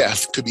Black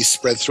Death could be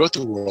spread throughout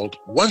the world,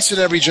 once in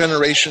every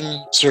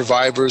generation,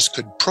 survivors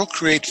could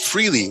procreate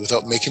freely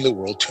without making the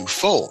world too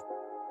full.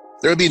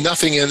 There would be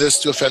nothing in this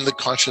to offend the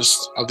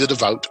conscience of the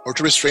devout or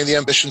to restrain the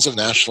ambitions of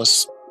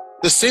nationalists.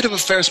 The state of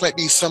affairs might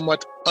be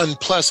somewhat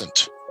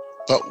unpleasant,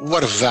 but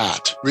what of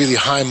that? Really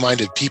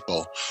high-minded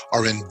people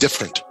are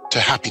indifferent to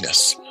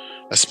happiness,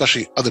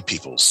 especially other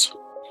people's.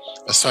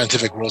 A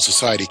scientific world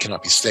society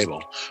cannot be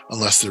stable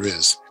unless there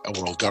is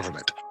a world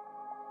government.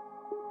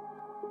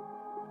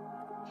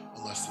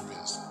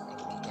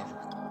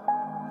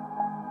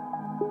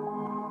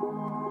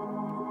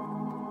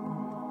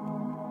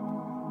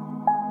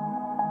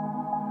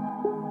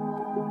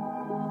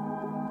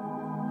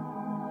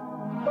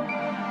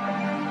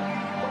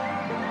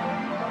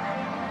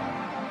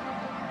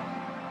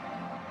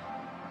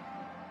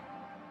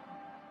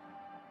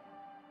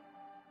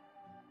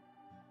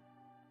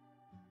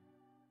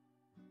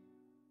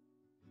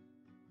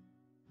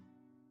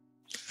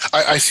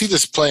 I see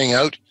this playing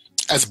out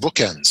as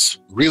bookends.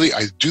 Really,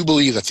 I do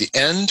believe that the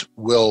end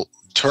will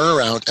turn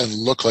around and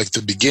look like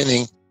the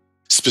beginning,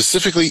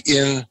 specifically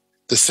in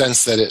the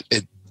sense that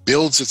it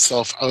builds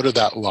itself out of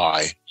that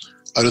lie,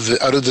 out of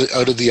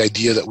the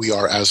idea that we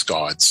are as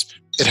gods.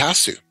 It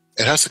has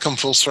to come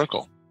full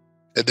circle.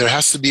 There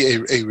has to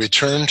be a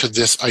return to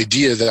this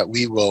idea that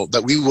we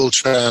will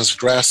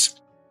transgress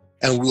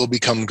and we will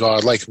become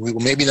God-like. We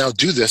will maybe now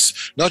do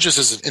this, not just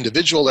as an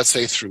individual, let's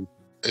say through,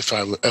 if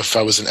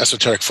I was an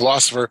esoteric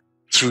philosopher,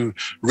 through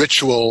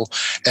ritual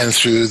and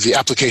through the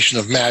application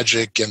of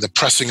magic and the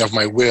pressing of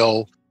my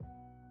will,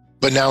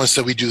 but now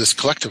instead we do this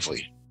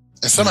collectively.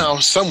 And somehow,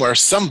 somewhere,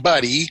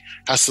 somebody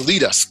has to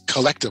lead us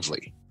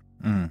collectively.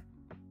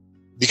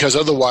 Because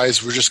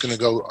otherwise we're just going to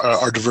go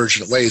our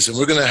divergent ways, and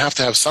we're going to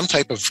have some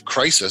type of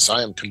crisis,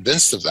 I am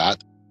convinced of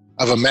that,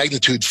 of a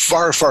magnitude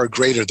far, far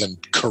greater than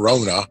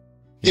Corona,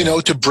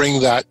 to bring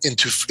that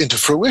into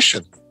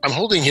fruition. I'm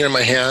holding here in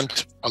my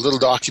hand a little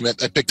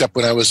document I picked up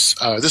when I was,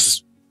 this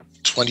is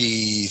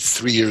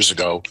 23 years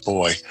ago,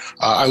 boy.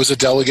 I was a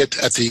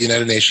delegate at the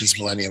United Nations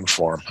Millennium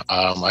Forum.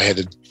 I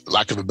had,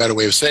 lack of a better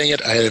way of saying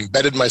it, I had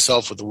embedded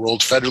myself with the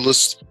World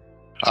Federalist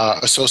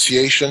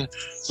Association,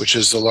 which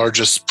is the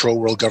largest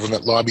pro-world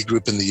government lobby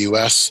group in the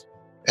US.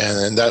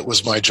 And that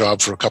was my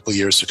job for a couple of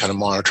years to kind of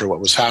monitor what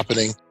was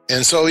happening.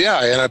 And so,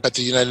 I ended up at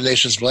the United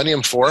Nations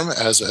Millennium Forum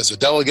as a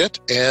delegate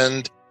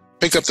and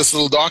picked up this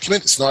little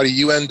document. It's not a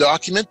UN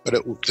document, but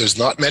there's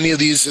not many of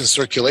these in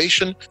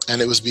circulation, and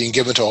it was being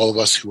given to all of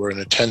us who were in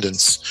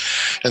attendance.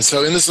 And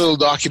so in this little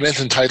document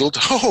entitled,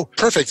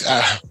 perfect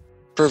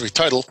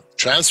title,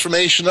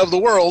 Transformation of the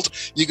World,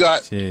 you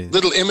got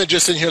little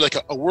images in here like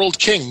a world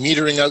king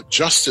metering out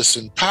justice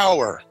and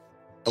power.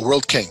 A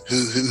world king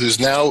who's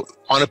now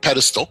on a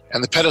pedestal,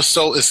 and the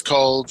pedestal is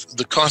called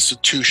the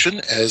Constitution,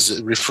 as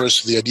it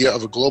refers to the idea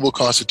of a global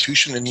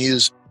constitution, and he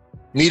is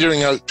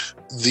metering out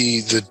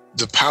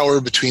the power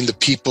between the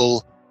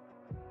people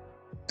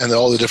and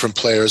all the different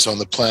players on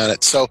the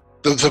planet. So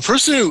the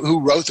person who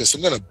wrote this,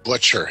 I'm going to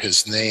butcher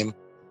his name.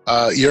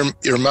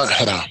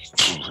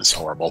 It's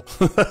horrible.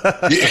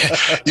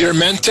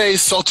 Yermente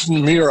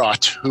Sultan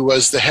Murat, who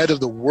was the head of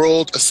the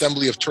World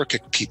Assembly of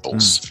Turkic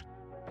Peoples,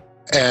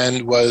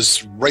 and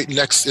was right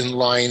next in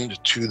line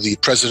to the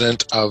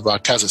president of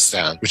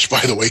Kazakhstan, which, by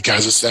the way,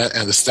 Kazakhstan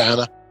and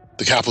Astana,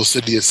 the capital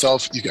city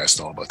itself, you guys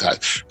know about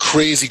that.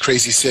 Crazy,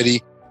 crazy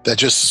city that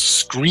just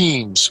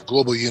screams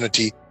global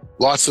unity.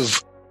 Lots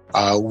of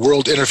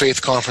world interfaith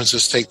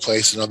conferences take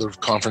place, and other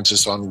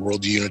conferences on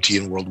world unity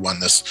and world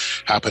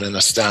oneness happen in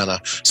Astana.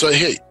 So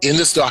here, in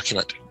this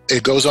document,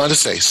 it goes on to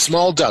say,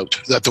 small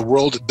doubt that the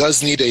world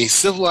does need a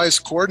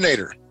civilized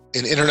coordinator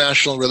in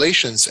international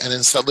relations and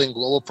in settling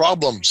global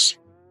problems.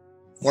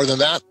 More than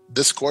that,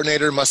 this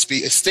coordinator must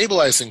be a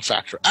stabilizing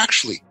factor.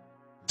 Actually,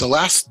 the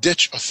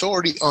last-ditch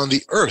authority on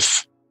the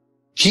earth.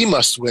 He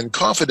must win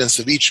confidence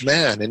of each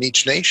man and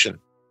each nation.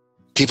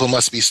 People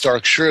must be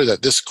stark sure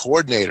that this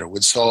coordinator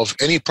would solve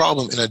any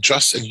problem in a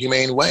just and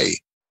humane way.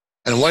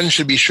 And one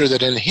should be sure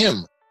that in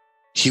him,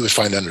 he would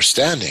find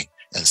understanding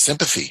and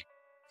sympathy,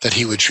 that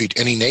he would treat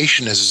any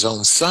nation as his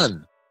own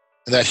son,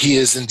 and that he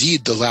is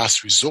indeed the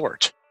last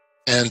resort,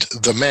 and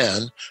the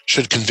man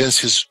should convince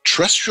his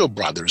terrestrial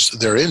brothers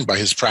therein by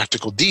his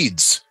practical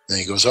deeds. Then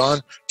he goes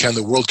on, can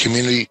the world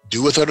community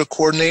do without a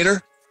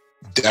coordinator?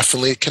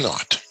 Definitely it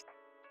cannot.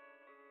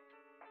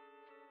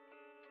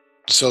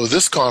 So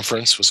this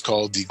conference was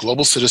called the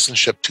Global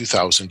Citizenship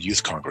 2000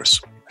 Youth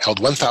Congress, held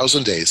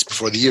 1,000 days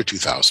before the year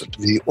 2000.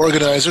 The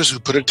organizers who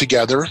put it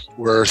together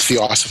were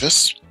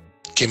theosophists,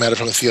 came at it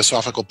from a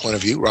theosophical point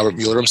of view. Robert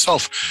Mueller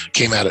himself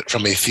came at it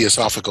from a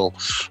theosophical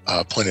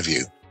point of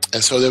view.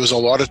 And so there was a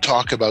lot of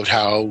talk about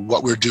how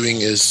what we're doing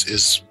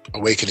is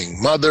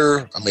awakening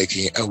Mother,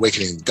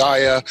 awakening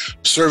Gaia,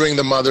 serving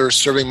the Mother,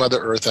 serving Mother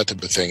Earth, that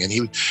type of thing. And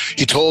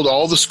he told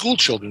all the school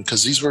children,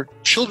 because these were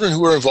children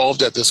who were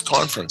involved at this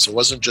conference. It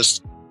wasn't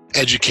just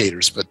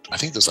educators, but I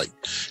think there's like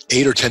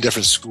 8 or 10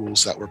 different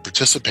schools that were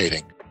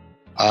participating.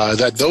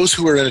 That those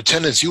who were in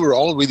attendance, you were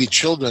all really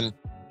children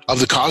of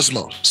the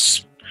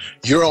cosmos.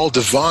 You're all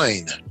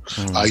divine.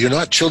 You're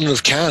not children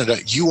of Canada.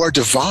 You are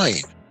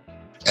divine.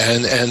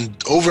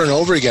 And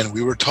over again,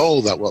 we were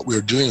told that what we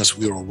were doing is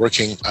we were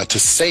working to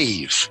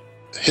save,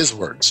 his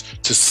words,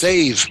 to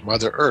save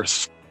Mother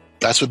Earth.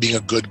 That's what being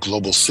a good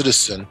global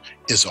citizen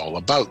is all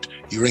about.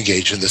 You're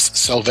engaged in this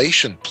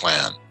salvation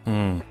plan.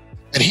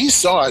 And he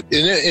saw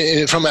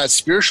it from that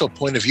spiritual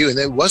point of view, and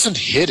it wasn't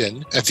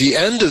hidden. At the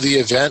end of the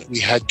event, we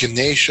had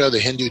Ganesha, the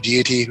Hindu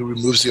deity who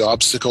removes the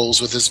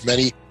obstacles with his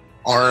many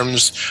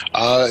arms.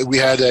 We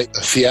had a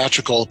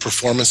theatrical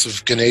performance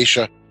of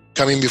Ganesha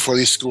coming before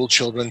these school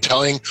children,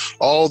 telling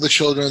all the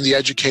children, the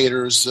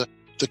educators,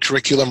 the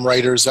curriculum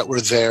writers that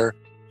were there,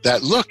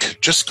 that look,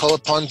 just call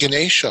upon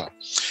Ganesha.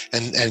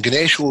 And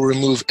Ganesha will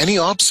remove any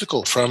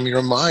obstacle from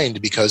your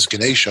mind, because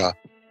Ganesha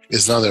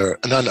is none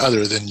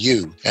other than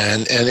you.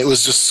 And it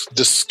was just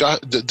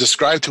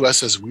described to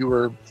us as we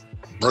were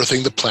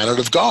birthing the planet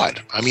of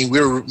God. I mean, we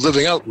were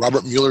living out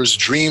Robert Mueller's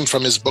dream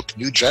from his book,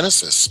 New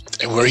Genesis,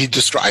 and where he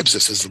describes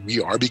this as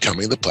we are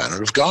becoming the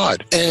planet of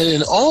God. And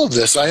in all of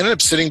this, I ended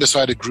up sitting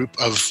beside a group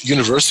of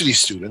university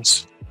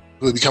students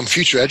who had become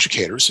future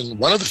educators. And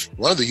one of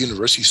the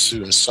university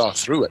students saw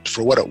through it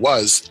for what it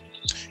was.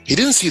 He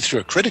didn't see through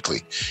it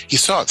critically. He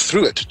saw it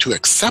through it to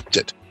accept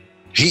it.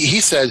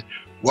 He said,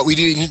 what we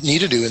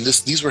need to do, and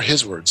these were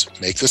his words,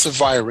 make this a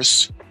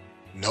virus,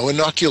 no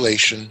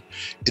inoculation,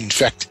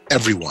 infect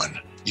everyone.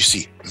 You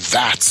see,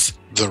 that's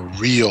the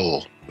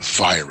real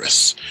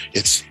virus.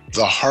 It's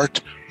the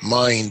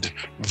heart-mind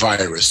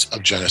virus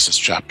of Genesis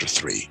chapter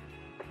 3.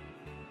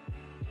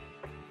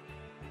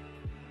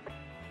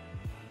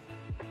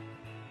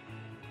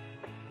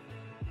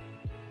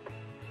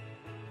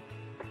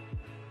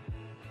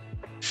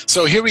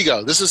 So here we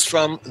go. This is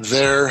from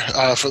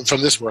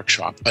from this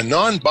workshop. A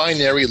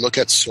non-binary look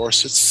at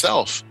source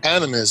itself,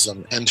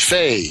 animism and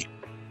fae.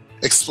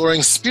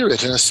 Exploring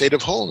spirit in a state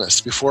of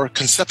wholeness before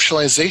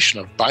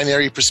conceptualization of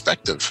binary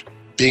perspective.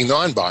 Being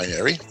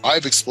non-binary,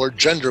 I've explored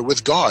gender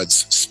with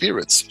gods,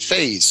 spirits,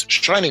 fays,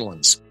 shining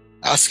ones,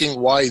 asking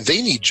why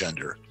they need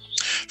gender.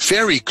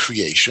 Fairy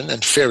creation,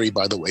 and fairy,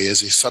 by the way,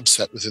 is a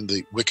subset within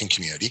the Wiccan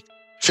community.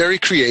 Fairy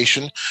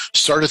creation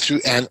started through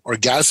an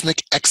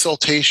orgasmic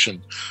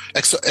exaltation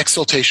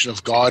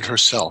of God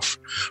herself.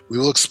 We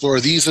will explore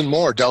these and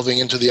more, delving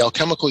into the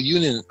alchemical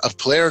union of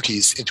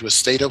polarities into a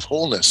state of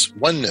wholeness,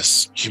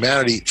 oneness,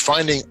 humanity,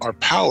 finding our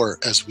power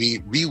as we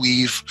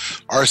reweave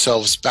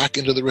ourselves back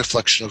into the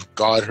reflection of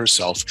God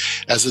herself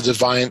as a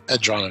divine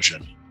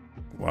androgen.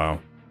 Wow.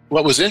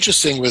 What was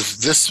interesting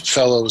with this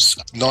fellow's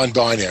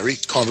non-binary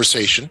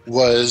conversation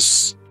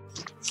was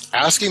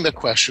asking the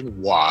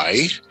question,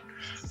 why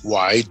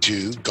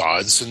do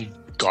gods and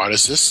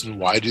goddesses and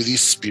why do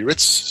these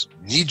spirits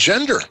need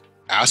gender?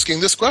 Asking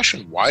this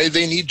question, why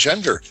they need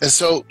gender. And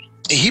so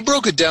he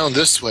broke it down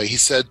this way. He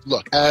said,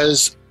 look,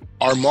 as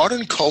our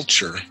modern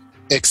culture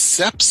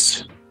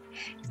accepts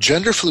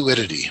gender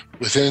fluidity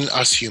within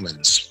us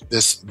humans,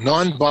 this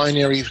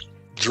non-binary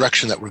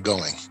direction that we're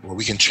going, where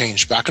we can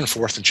change back and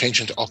forth and change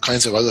into all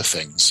kinds of other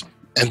things.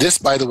 And this,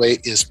 by the way,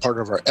 is part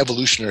of our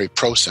evolutionary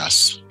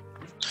process.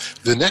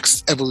 The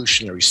next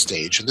evolutionary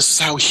stage, and this is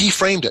how he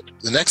framed it,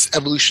 the next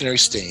evolutionary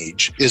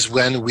stage is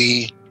when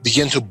we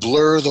begin to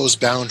blur those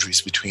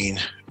boundaries between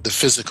the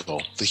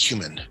physical, the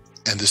human,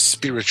 and the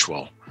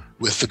spiritual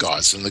with the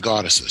gods and the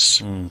goddesses.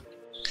 And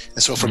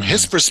so from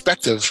his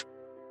perspective,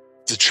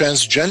 the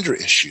transgender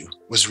issue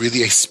was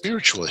really a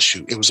spiritual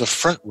issue. It was a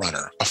front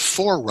runner, a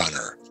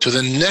forerunner to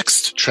the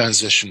next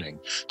transitioning,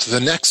 to the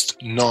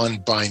next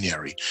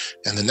non-binary.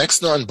 And the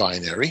next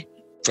non-binary,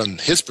 from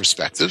his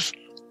perspective,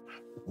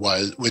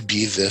 would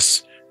be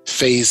this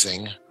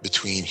phasing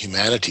between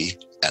humanity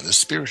and the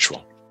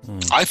spiritual.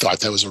 I thought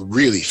that was a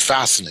really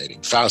fascinating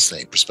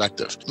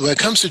perspective. When it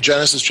comes to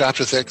Genesis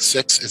chapter 6,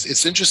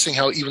 it's interesting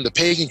how even the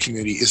pagan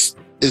community is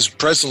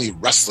presently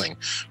wrestling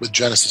with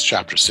Genesis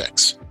chapter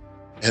 6.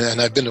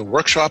 And I've been to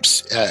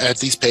workshops at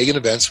these pagan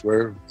events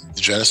where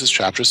Genesis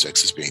chapter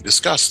 6 is being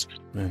discussed.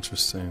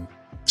 Interesting.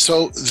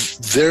 So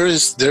there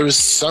is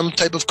some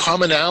type of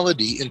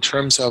commonality in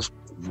terms of,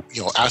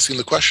 asking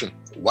the question,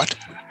 what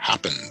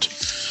happened?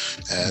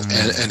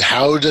 And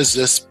how does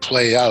this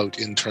play out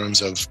in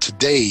terms of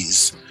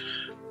today's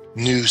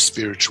new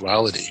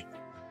spirituality.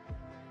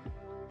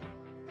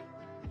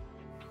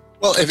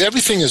 Well, if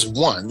everything is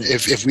one,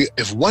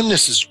 if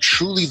oneness is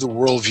truly the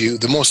worldview,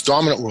 the most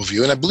dominant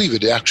worldview, and I believe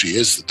it actually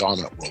is the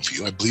dominant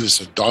worldview, I believe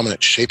it's a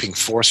dominant shaping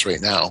force right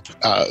now.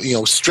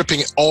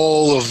 Stripping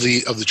all of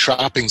the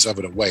trappings of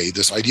it away,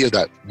 this idea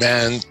that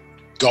man,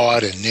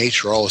 God, and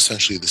nature are all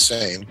essentially the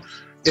same.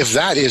 If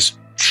that is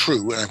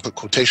true, and I put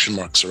quotation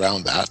marks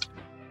around that,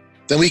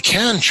 then we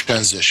can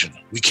transition.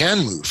 We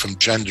can move from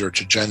gender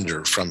to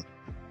gender, from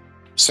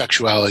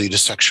sexuality to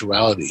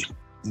sexuality.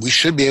 We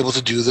should be able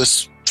to do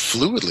this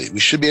fluidly. We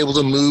should be able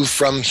to move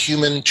from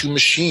human to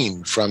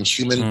machine, from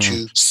human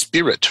to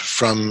spirit,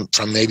 from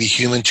maybe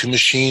human to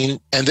machine,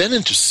 and then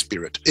into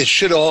spirit. It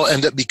should all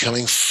end up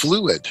becoming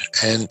fluid.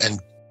 And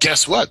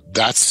guess what?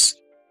 That's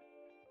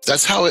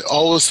how it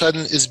all of a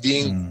sudden is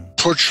being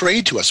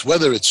portrayed to us,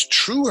 whether it's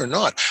true or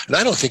not. And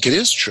I don't think it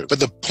is true. But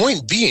the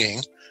point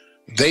being,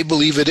 they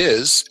believe it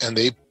is, and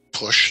they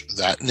push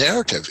that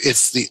narrative.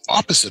 It's the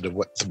opposite of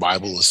what the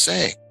Bible is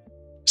saying.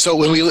 So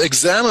when we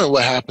examine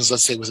what happens,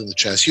 let's say within the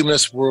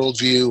transhumanist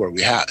worldview, or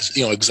we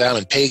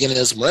examine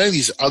paganism or any of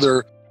these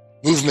other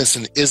movements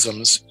and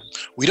isms,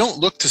 we don't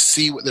look to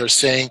see what they're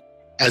saying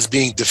as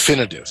being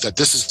definitive, that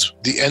this is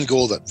the end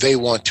goal that they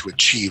want to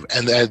achieve,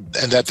 and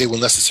that they will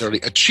necessarily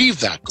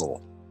achieve that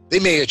goal. They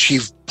may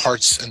achieve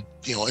parts and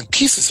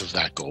pieces of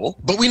that goal,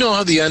 but we know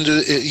how the end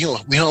of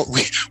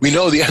we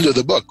know the end of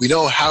the book. We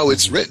know how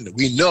it's written.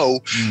 We know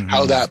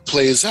how that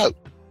plays out.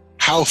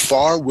 How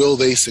far will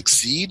they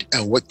succeed,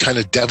 and what kind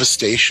of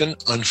devastation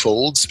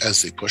unfolds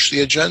as they push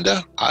the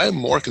agenda? I'm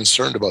more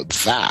concerned about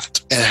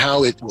that and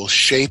how it will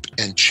shape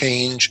and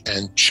change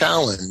and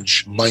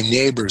challenge my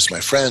neighbors, my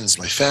friends,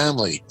 my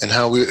family, and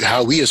how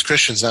we as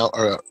Christians now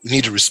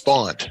need to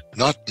respond,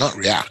 not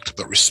react,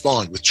 but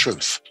respond with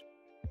truth.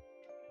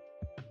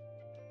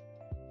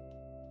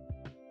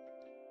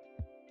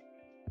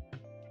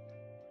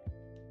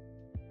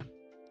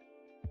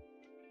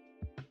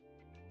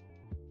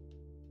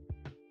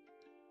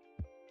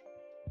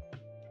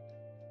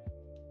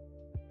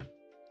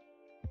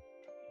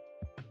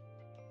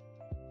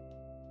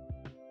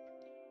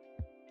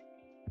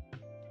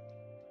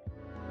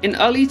 In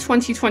early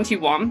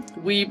 2021,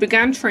 we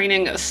began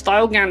training a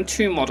StyleGAN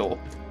 2 model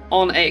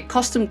on a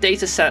custom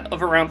dataset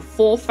of around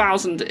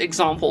 4,000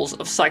 examples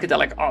of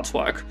psychedelic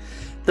artwork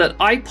that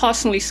I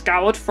personally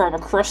scoured from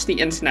across the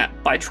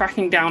internet by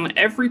tracking down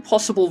every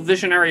possible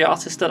visionary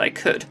artist that I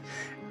could,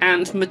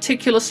 and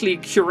meticulously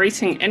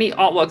curating any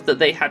artwork that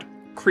they had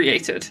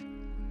created.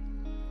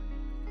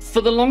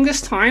 For the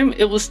longest time,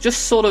 it was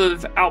just sort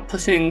of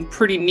outputting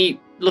pretty neat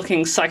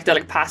looking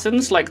psychedelic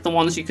patterns like the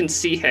ones you can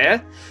see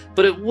here,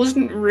 but it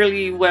wasn't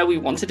really where we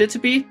wanted it to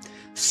be.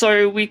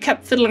 So we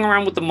kept fiddling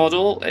around with the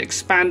model,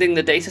 expanding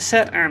the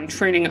dataset and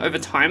training it over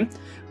time,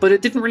 but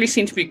it didn't really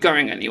seem to be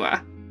going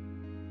anywhere.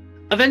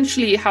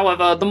 Eventually,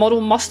 however, the model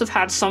must have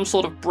had some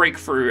sort of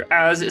breakthrough,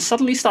 as it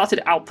suddenly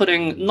started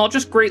outputting not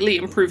just greatly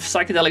improved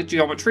psychedelic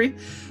geometry,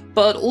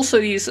 but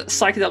also these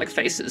psychedelic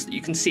faces that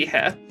you can see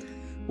here,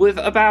 with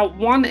about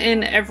 1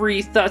 in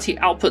every 30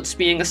 outputs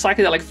being a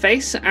psychedelic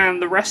face and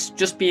the rest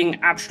just being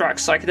abstract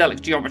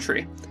psychedelic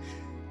geometry.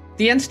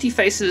 The entity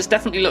faces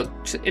definitely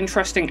looked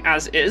interesting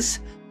as is,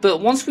 but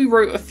once we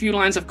wrote a few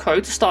lines of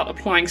code to start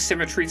applying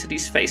symmetry to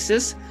these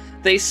faces,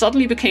 they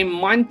suddenly became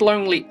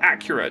mind-blowingly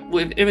accurate,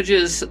 with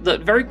images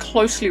that very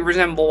closely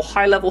resemble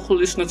high-level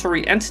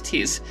hallucinatory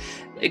entities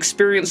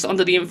experienced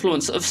under the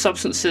influence of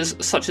substances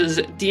such as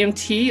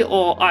DMT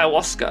or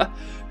ayahuasca,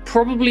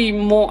 probably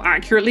more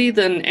accurately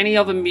than any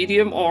other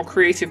medium or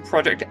creative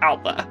project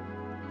out there.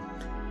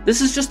 This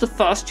is just the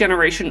first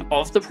generation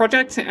of the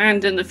project,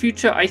 and in the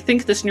future I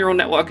think this neural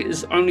network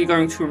is only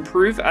going to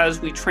improve as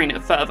we train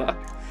it further.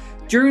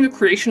 During the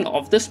creation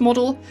of this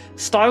model,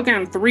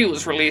 StyleGAN 3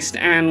 was released,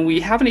 and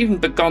we haven't even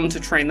begun to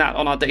train that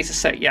on our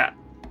dataset yet.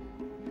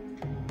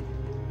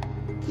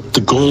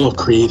 The goal of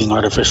creating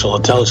artificial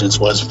intelligence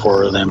was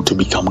for them to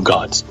become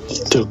gods,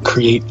 to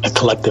create a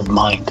collective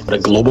mind, a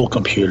global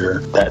computer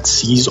that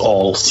sees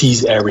all,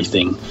 sees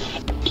everything,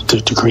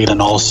 to create an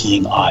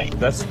all-seeing eye.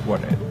 That's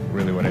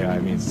really what AI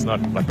means. It's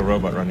not like a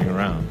robot running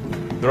around.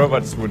 The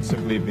robots would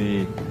simply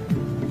be,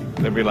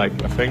 they'd be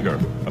like a finger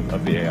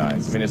of the AI. I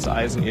mean, its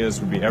eyes and ears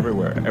would be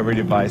everywhere, every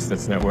device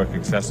that's network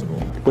accessible.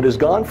 What has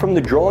gone from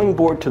the drawing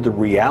board to the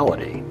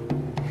reality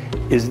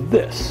is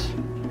this: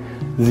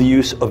 the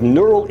use of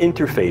neural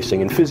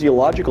interfacing and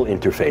physiological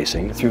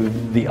interfacing through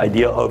the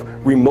idea of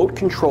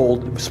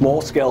remote-controlled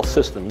small-scale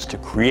systems to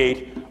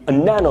create a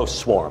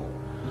nanoswarm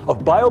of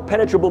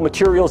biopenetrable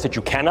materials that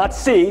you cannot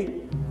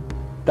see,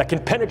 that can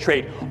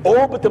penetrate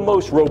all but the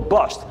most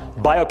robust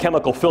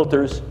biochemical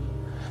filters,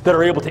 that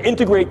are able to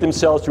integrate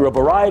themselves through a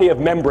variety of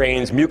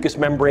membranes, mucous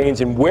membranes,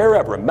 and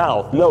wherever,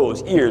 mouth,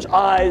 nose, ears,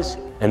 eyes,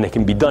 and they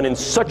can be done in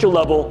such a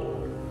level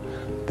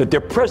that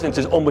their presence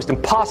is almost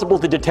impossible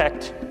to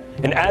detect,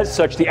 and as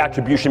such the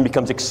attribution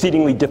becomes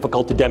exceedingly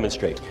difficult to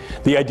demonstrate.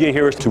 The idea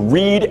here is to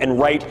read and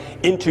write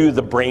into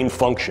the brain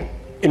function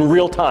in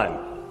real time,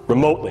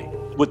 remotely.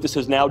 What this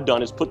has now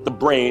done is put the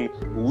brain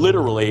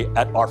literally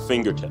at our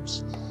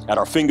fingertips. at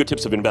our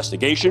fingertips of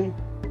investigation,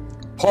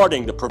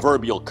 parting the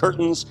proverbial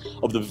curtains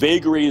of the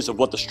vagaries of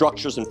what the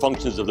structures and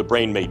functions of the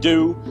brain may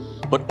do,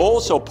 but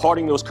also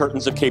parting those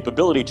curtains of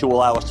capability to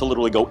allow us to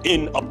literally go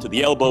in up to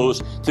the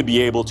elbows to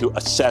be able to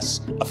assess,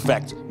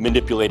 affect,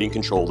 manipulate, and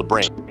control the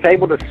brain. It's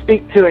able to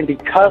speak to and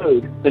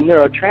decode the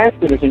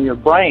neurotransmitters in your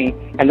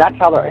brain, and that's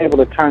how they're able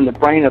to turn the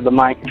brain of the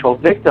mind control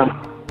victim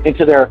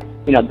into their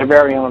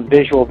very own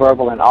visual,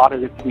 verbal, and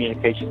auditive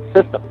communication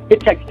system. It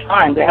takes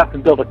time. They have to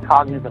build a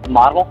cognitive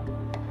model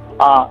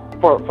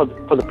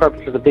for the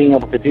purposes of being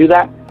able to do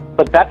that.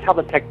 But that's how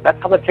the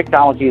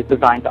technology is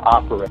designed to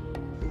operate.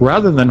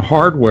 Rather than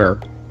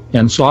hardware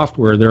and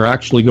software, they're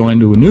actually going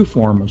to a new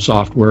form of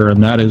software,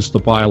 and that is the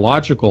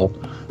biological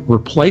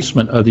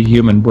replacement of the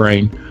human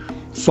brain,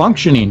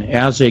 functioning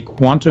as a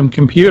quantum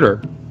computer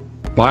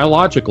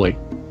biologically,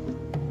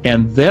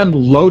 and then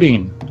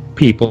loading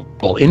people,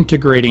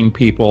 integrating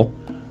people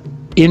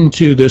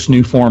into this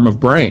new form of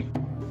brain.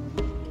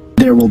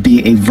 There will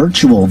be a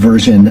virtual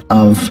version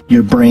of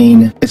your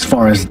brain as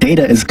far as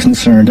data is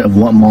concerned, of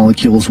what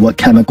molecules, what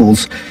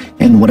chemicals,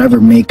 and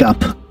whatever make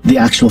up the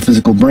actual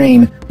physical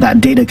brain.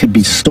 That data could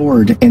be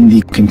stored in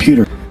the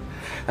computer.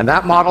 And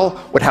that model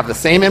would have the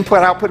same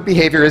input-output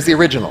behavior as the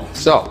original.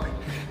 So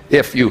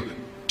if you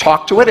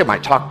talk to it, it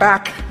might talk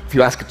back. If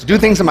you ask it to do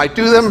things, it might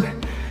do them.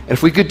 And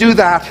if we could do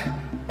that,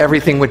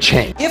 everything would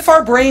change. If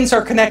our brains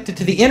are connected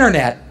to the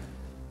internet,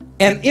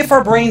 and if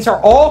our brains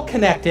are all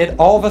connected,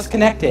 all of us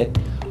connected,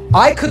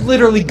 I could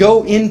literally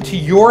go into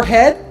your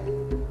head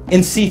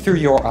and see through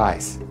your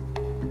eyes.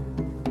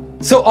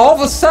 So all of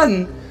a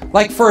sudden,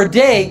 like for a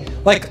day,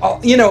 like,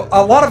 you know,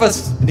 a lot of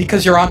us,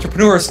 because you're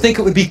entrepreneurs, think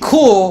it would be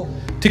cool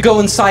to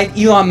go inside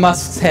Elon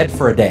Musk's head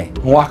for a day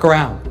and walk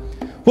around.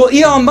 Well,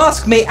 Elon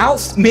Musk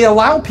may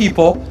allow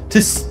people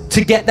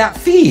to get that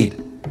feed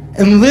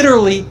and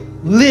literally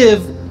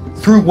live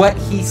through what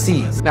he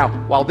sees. Now,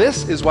 while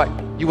this is what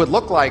you would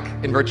look like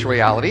in virtual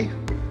reality,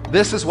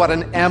 this is what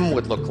an M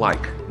would look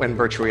like in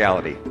virtual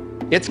reality.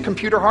 It's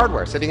computer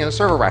hardware sitting in a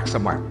server rack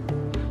somewhere.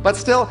 But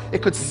still,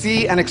 it could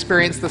see and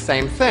experience the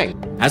same thing.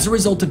 As a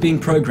result of being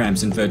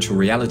programs in virtual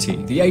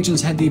reality, the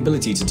agents had the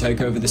ability to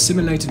take over the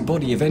simulated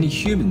body of any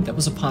human that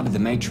was a part of the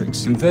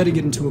Matrix, converting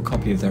it into a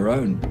copy of their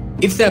own.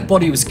 If that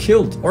body was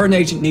killed, or an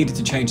agent needed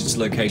to change its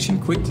location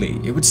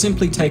quickly, it would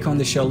simply take on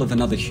the shell of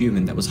another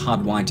human that was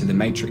hardwired to the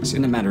Matrix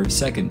in a matter of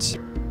seconds.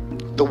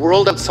 The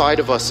world outside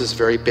of us is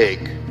very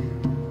big.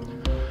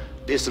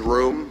 This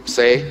room,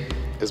 say,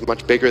 is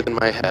much bigger than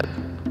my head.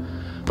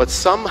 But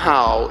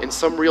somehow, in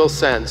some real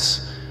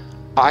sense,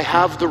 I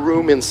have the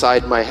room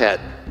inside my head.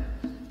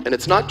 And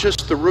it's not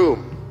just the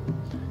room,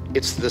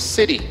 it's the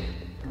city.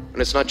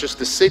 And it's not just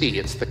the city,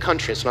 it's the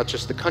country. It's not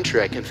just the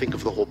country, I can think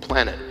of the whole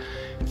planet.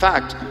 In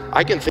fact,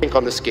 I can think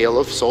on the scale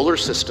of solar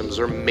systems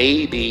or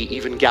maybe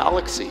even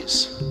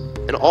galaxies.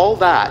 And all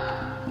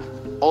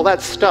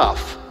that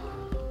stuff,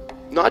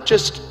 not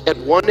just at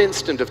one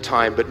instant of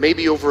time, but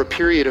maybe over a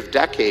period of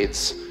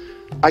decades,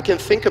 I can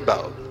think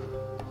about.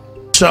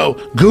 So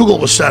Google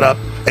was set up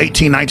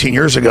 18, 19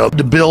 years ago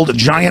to build a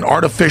giant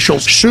artificial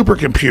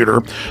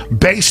supercomputer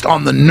based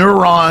on the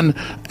neuron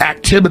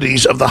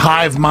activities of the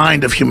hive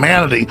mind of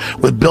humanity,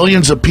 with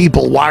billions of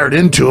people wired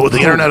into it with the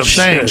Internet of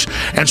Things.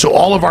 And so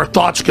all of our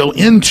thoughts go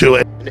into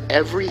it. And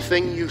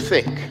everything you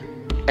think,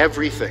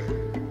 everything,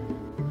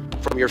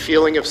 from your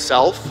feeling of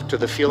self to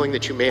the feeling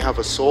that you may have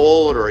a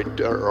soul or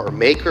a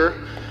maker,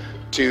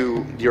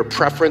 to your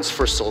preference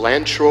for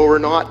cilantro or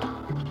not,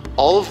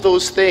 all of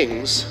those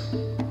things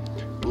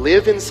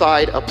live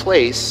inside a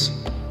place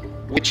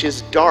which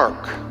is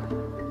dark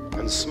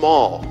and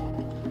small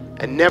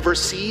and never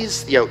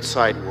sees the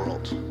outside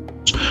world.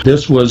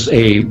 This was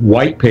a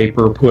white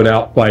paper put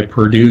out by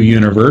Purdue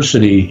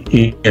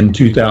University in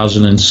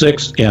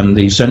 2006, and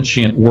the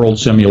Sentient World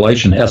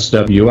Simulation,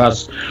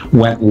 SWS,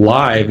 went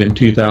live in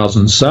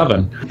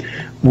 2007,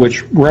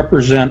 which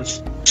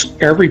represents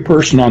every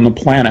person on the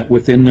planet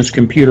within this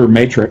computer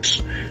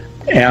matrix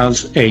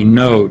as a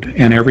node,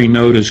 and every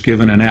node is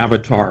given an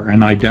avatar,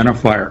 an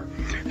identifier.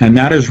 And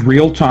that is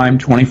real-time,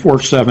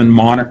 24/7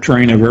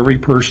 monitoring of every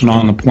person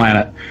on the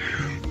planet.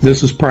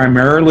 This is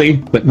primarily,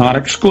 but not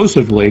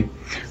exclusively,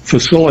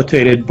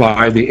 facilitated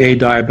by the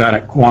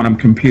adiabatic quantum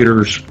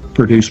computers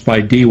produced by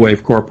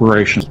D-Wave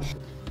Corporation.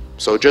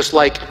 So just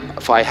like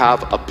if I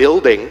have a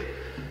building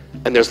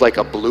and there's like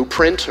a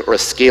blueprint or a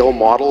scale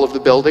model of the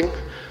building,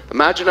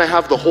 imagine I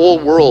have the whole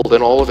world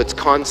and all of its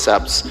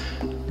concepts,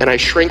 and I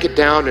shrink it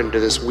down into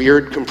this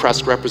weird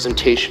compressed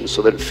representation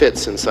so that it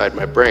fits inside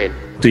my brain.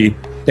 The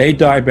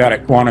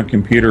adiabatic quantum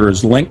computer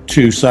is linked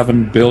to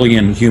 7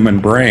 billion human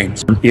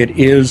brains. It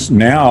is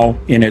now,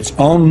 in its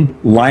own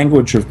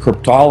language of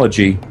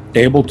cryptology,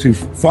 able to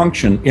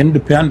function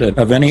independent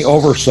of any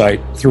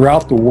oversight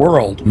throughout the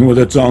world with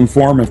its own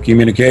form of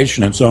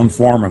communication, its own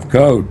form of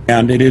code.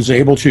 And it is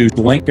able to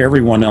link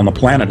everyone on the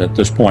planet at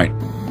this point.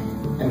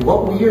 And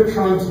what we are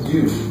trying to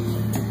do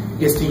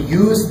is to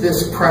use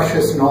this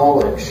precious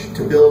knowledge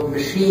to build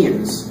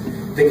machines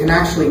that can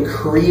actually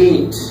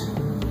create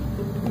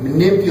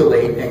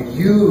manipulate and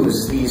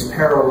use these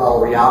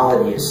parallel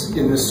realities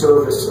in the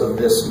service of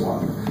this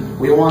one.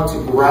 We want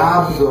to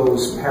grab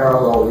those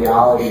parallel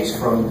realities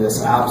from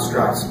this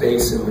abstract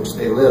space in which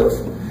they live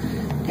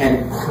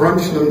and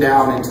crunch them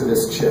down into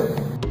this chip.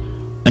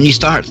 And you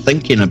start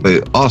thinking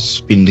about us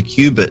being the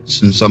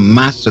qubits in some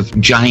massive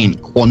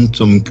giant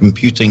quantum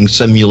computing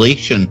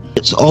simulation.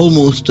 It's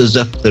almost as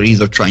if they're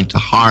either trying to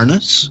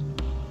harness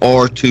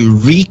or to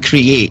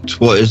recreate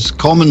what is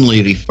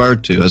commonly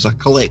referred to as a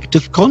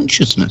collective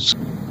consciousness.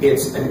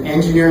 It's an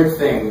engineered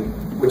thing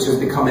which has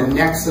become a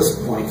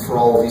nexus point for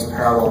all of these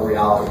parallel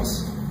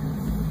realities.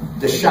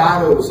 The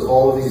shadows of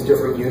all of these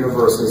different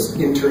universes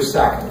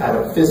intersect at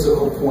a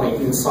physical point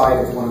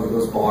inside of one of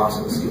those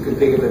boxes. You can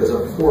think of it as a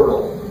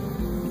portal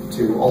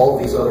to all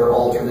of these other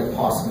alternate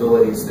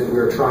possibilities that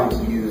we're trying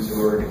to use in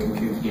order to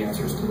compute the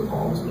answers to the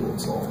problems we will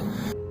solve.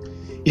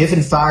 If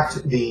in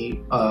fact the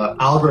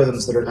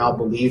algorithms that are now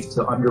believed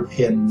to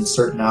underpin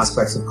certain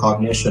aspects of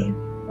cognition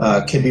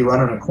can be run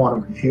on a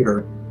quantum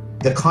computer,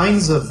 the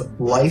kinds of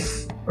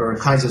life or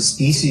kinds of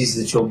species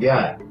that you'll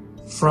get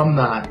from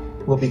that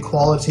will be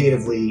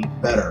qualitatively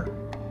better.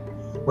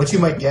 What you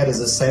might get is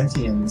a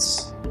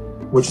sentience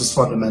which is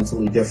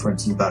fundamentally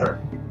different and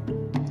better,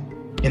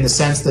 in the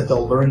sense that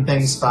they'll learn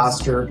things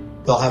faster,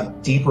 they'll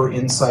have deeper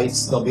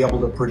insights, they'll be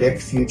able to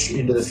predict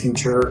into the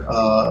future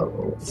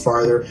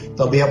farther,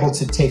 they'll be able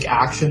to take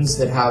actions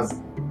that have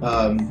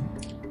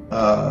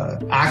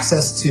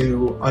access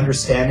to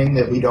understanding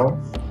that we don't.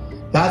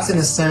 That's in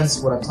a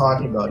sense what I'm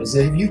talking about, is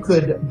that if you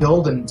could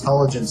build an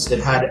intelligence that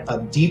had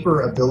a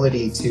deeper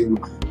ability to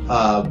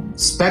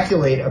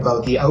speculate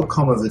about the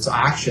outcome of its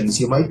actions,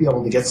 you might be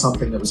able to get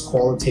something that was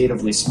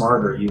qualitatively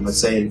smarter. You would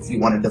say, if you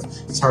wanted to,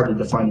 it's hard to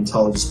define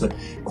intelligence, but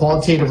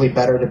qualitatively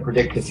better to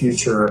predict the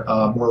future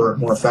more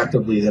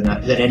effectively than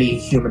any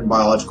human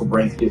biological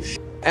brain could do.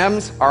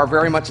 M's are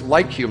very much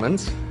like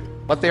humans,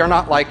 but they are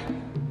not like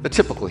the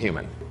typical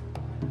human.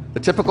 The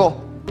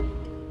typical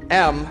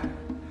M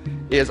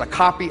is a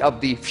copy of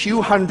the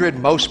few hundred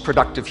most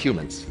productive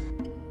humans.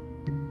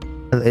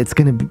 It's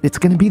gonna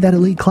be that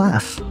elite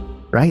class,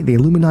 right? The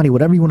Illuminati,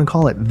 whatever you want to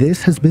call it.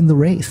 This has been the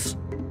race.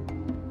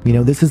 You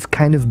know, this has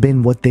kind of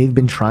been what they've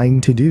been trying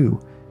to do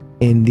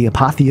in the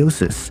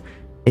apotheosis,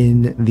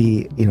 in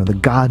the, you know, the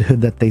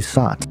godhood that they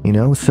sought, you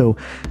know? So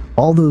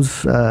all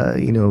those,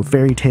 you know,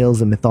 fairy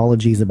tales and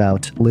mythologies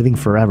about living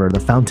forever, the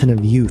fountain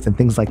of youth and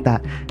things like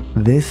that,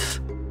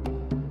 this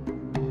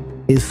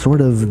is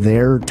sort of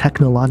their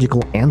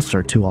technological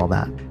answer to all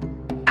that.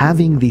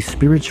 Having the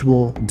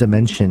spiritual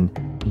dimension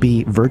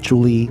be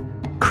virtually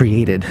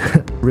created,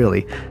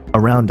 really,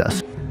 around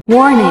us.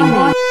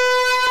 Warning.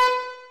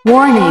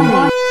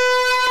 Warning.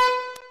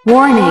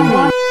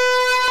 Warning.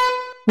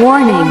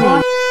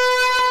 Warning.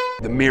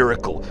 The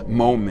miracle,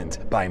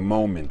 moment by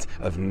moment,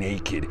 of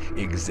naked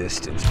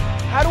existence.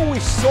 How do we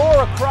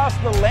soar across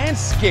the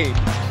landscape?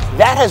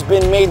 That has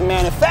been made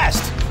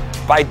manifest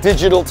by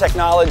digital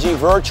technology,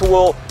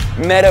 virtual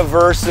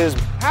metaverses.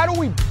 How do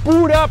we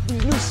boot up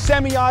this new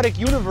semiotic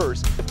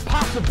universe? The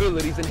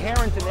possibilities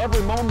inherent in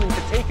every moment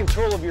to take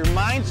control of your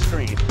mind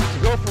stream, to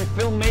go from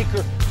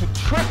filmmaker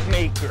to trick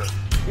maker,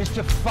 is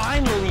to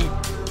finally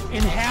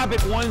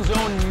inhabit one's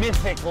own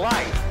mythic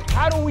life.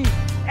 How do we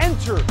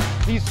enter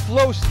these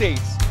flow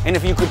states? And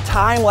if you could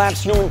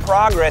time-lapse human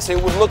progress,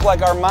 it would look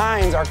like our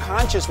minds, our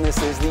consciousness,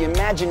 the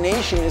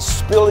imagination is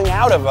spilling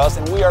out of us,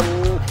 and we are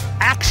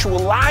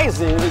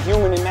actualizing the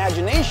human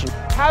imagination.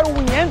 How do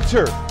we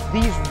enter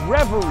these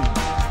reveries?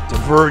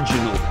 The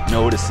virginal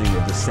noticing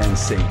of the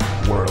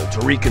sensate world, to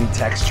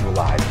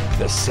recontextualize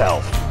the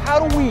self.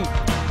 How do we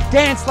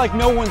dance like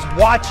no one's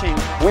watching?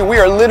 We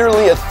are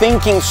literally a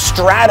thinking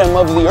stratum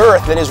of the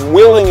earth that is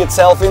willing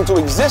itself into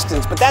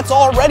existence, but that's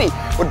already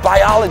what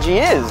biology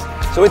is.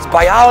 So it's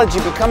biology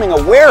becoming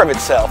aware of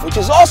itself, which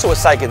is also a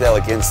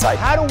psychedelic insight.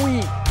 How do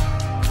we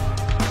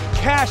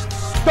cast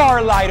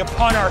starlight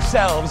upon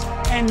ourselves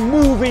and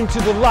move into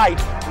the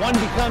light? One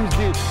becomes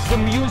the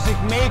music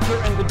maker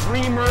and the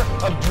dreamer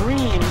of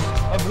dreams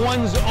of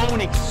one's own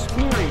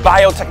experience.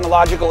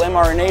 Biotechnological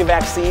mRNA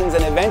vaccines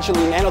and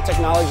eventually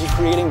nanotechnology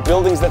creating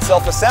buildings that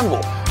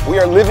self-assemble. We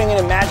are living in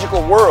a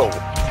magical world.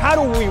 How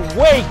do we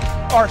wake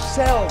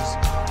ourselves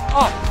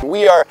up?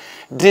 We are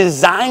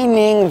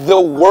designing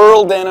the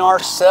world and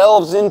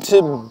ourselves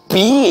into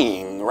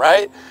being,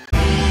 right?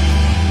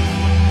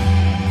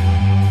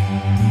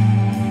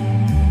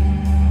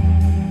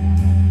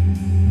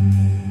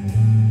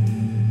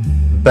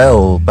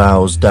 Bel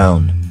bows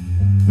down.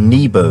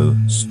 Nebo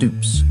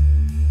stoops.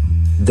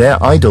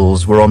 Their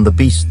idols were on the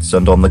beasts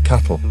and on the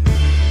cattle.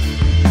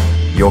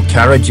 Your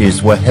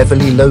carriages were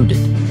heavily loaded,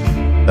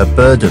 a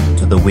burden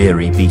to the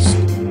weary beast.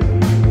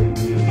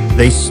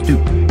 They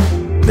stoop,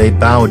 they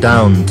bow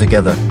down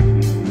together.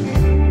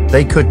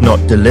 They could not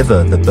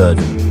deliver the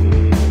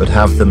burden, but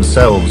have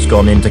themselves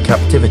gone into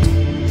captivity.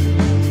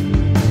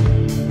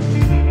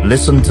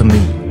 Listen to me,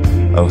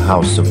 O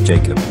house of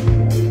Jacob,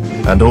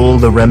 and all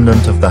the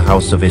remnant of the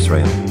house of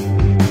Israel,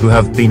 who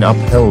have been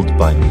upheld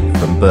by me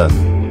from birth,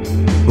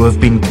 who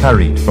have been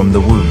carried from the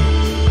womb.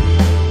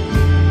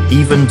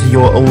 Even to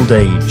your old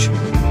age,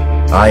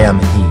 I am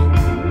he,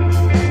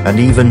 and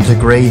even to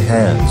grey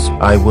hairs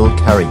I will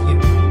carry you.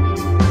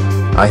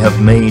 I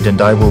have made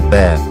and I will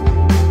bear,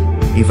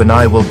 even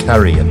I will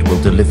carry and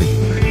will deliver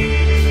you.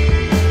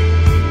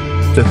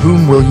 To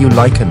whom will you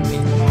liken me,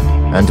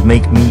 and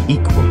make me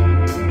equal,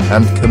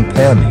 and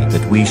compare me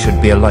that we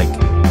should be alike?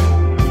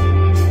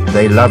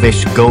 They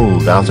lavish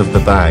gold out of the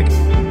bag,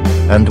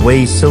 and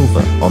weigh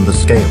silver on the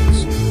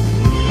scales.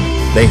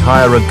 They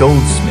hire a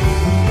goldsmith,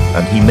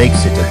 and he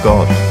makes it a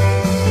god.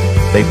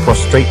 They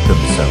prostrate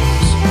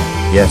themselves,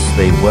 yes,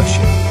 they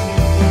worship.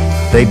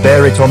 They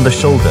bear it on the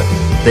shoulder,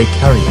 they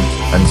carry it,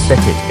 and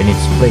set it in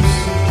its place,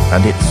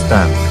 and it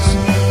stands.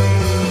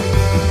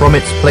 From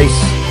its place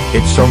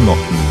it shall not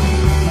move.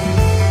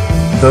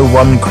 Though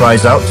one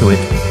cries out to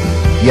it,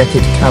 yet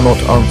it cannot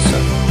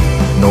answer,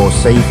 nor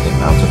save him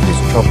out of his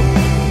trouble.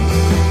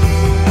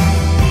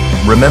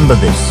 Remember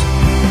this,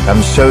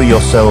 and show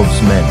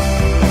yourselves men.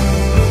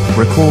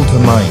 Recall to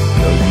mind,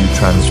 O you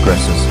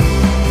transgressors.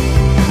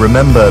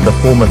 Remember the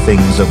former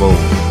things of old,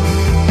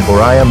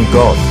 for I am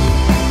God,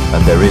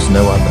 and there is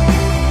no other.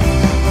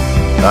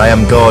 I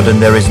am God,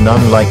 and there is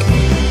none like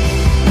me,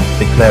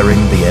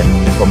 declaring the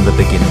end from the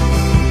beginning,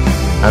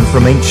 and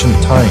from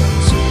ancient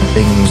times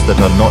things that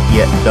are not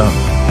yet done,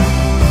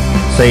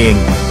 saying,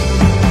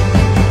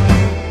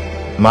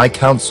 my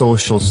counsel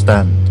shall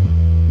stand,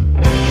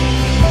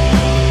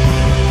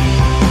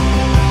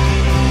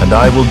 and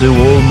I will do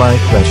all my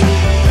pleasure,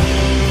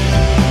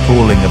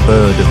 calling a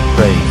bird of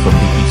prey from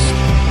the east,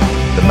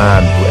 the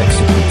man who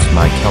executes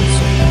my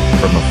counsel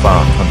from a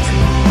far country.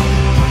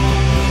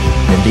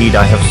 Indeed,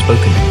 I have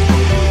spoken it.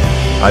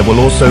 I will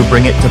also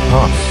bring it to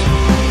pass.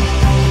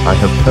 I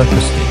have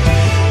purposed it.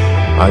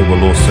 I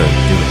will also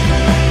do it.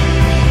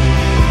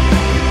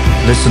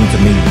 Listen to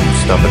me, you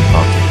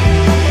stubborn-hearted,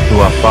 who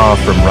are far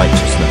from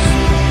righteousness.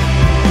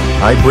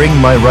 I bring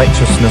my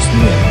righteousness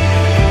near.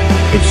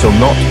 It shall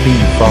not be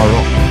far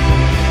off.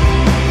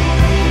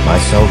 My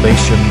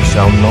salvation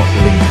shall not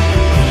linger.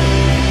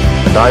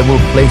 And I will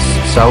place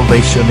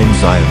salvation in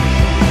Zion,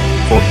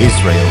 for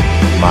Israel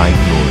my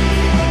glory.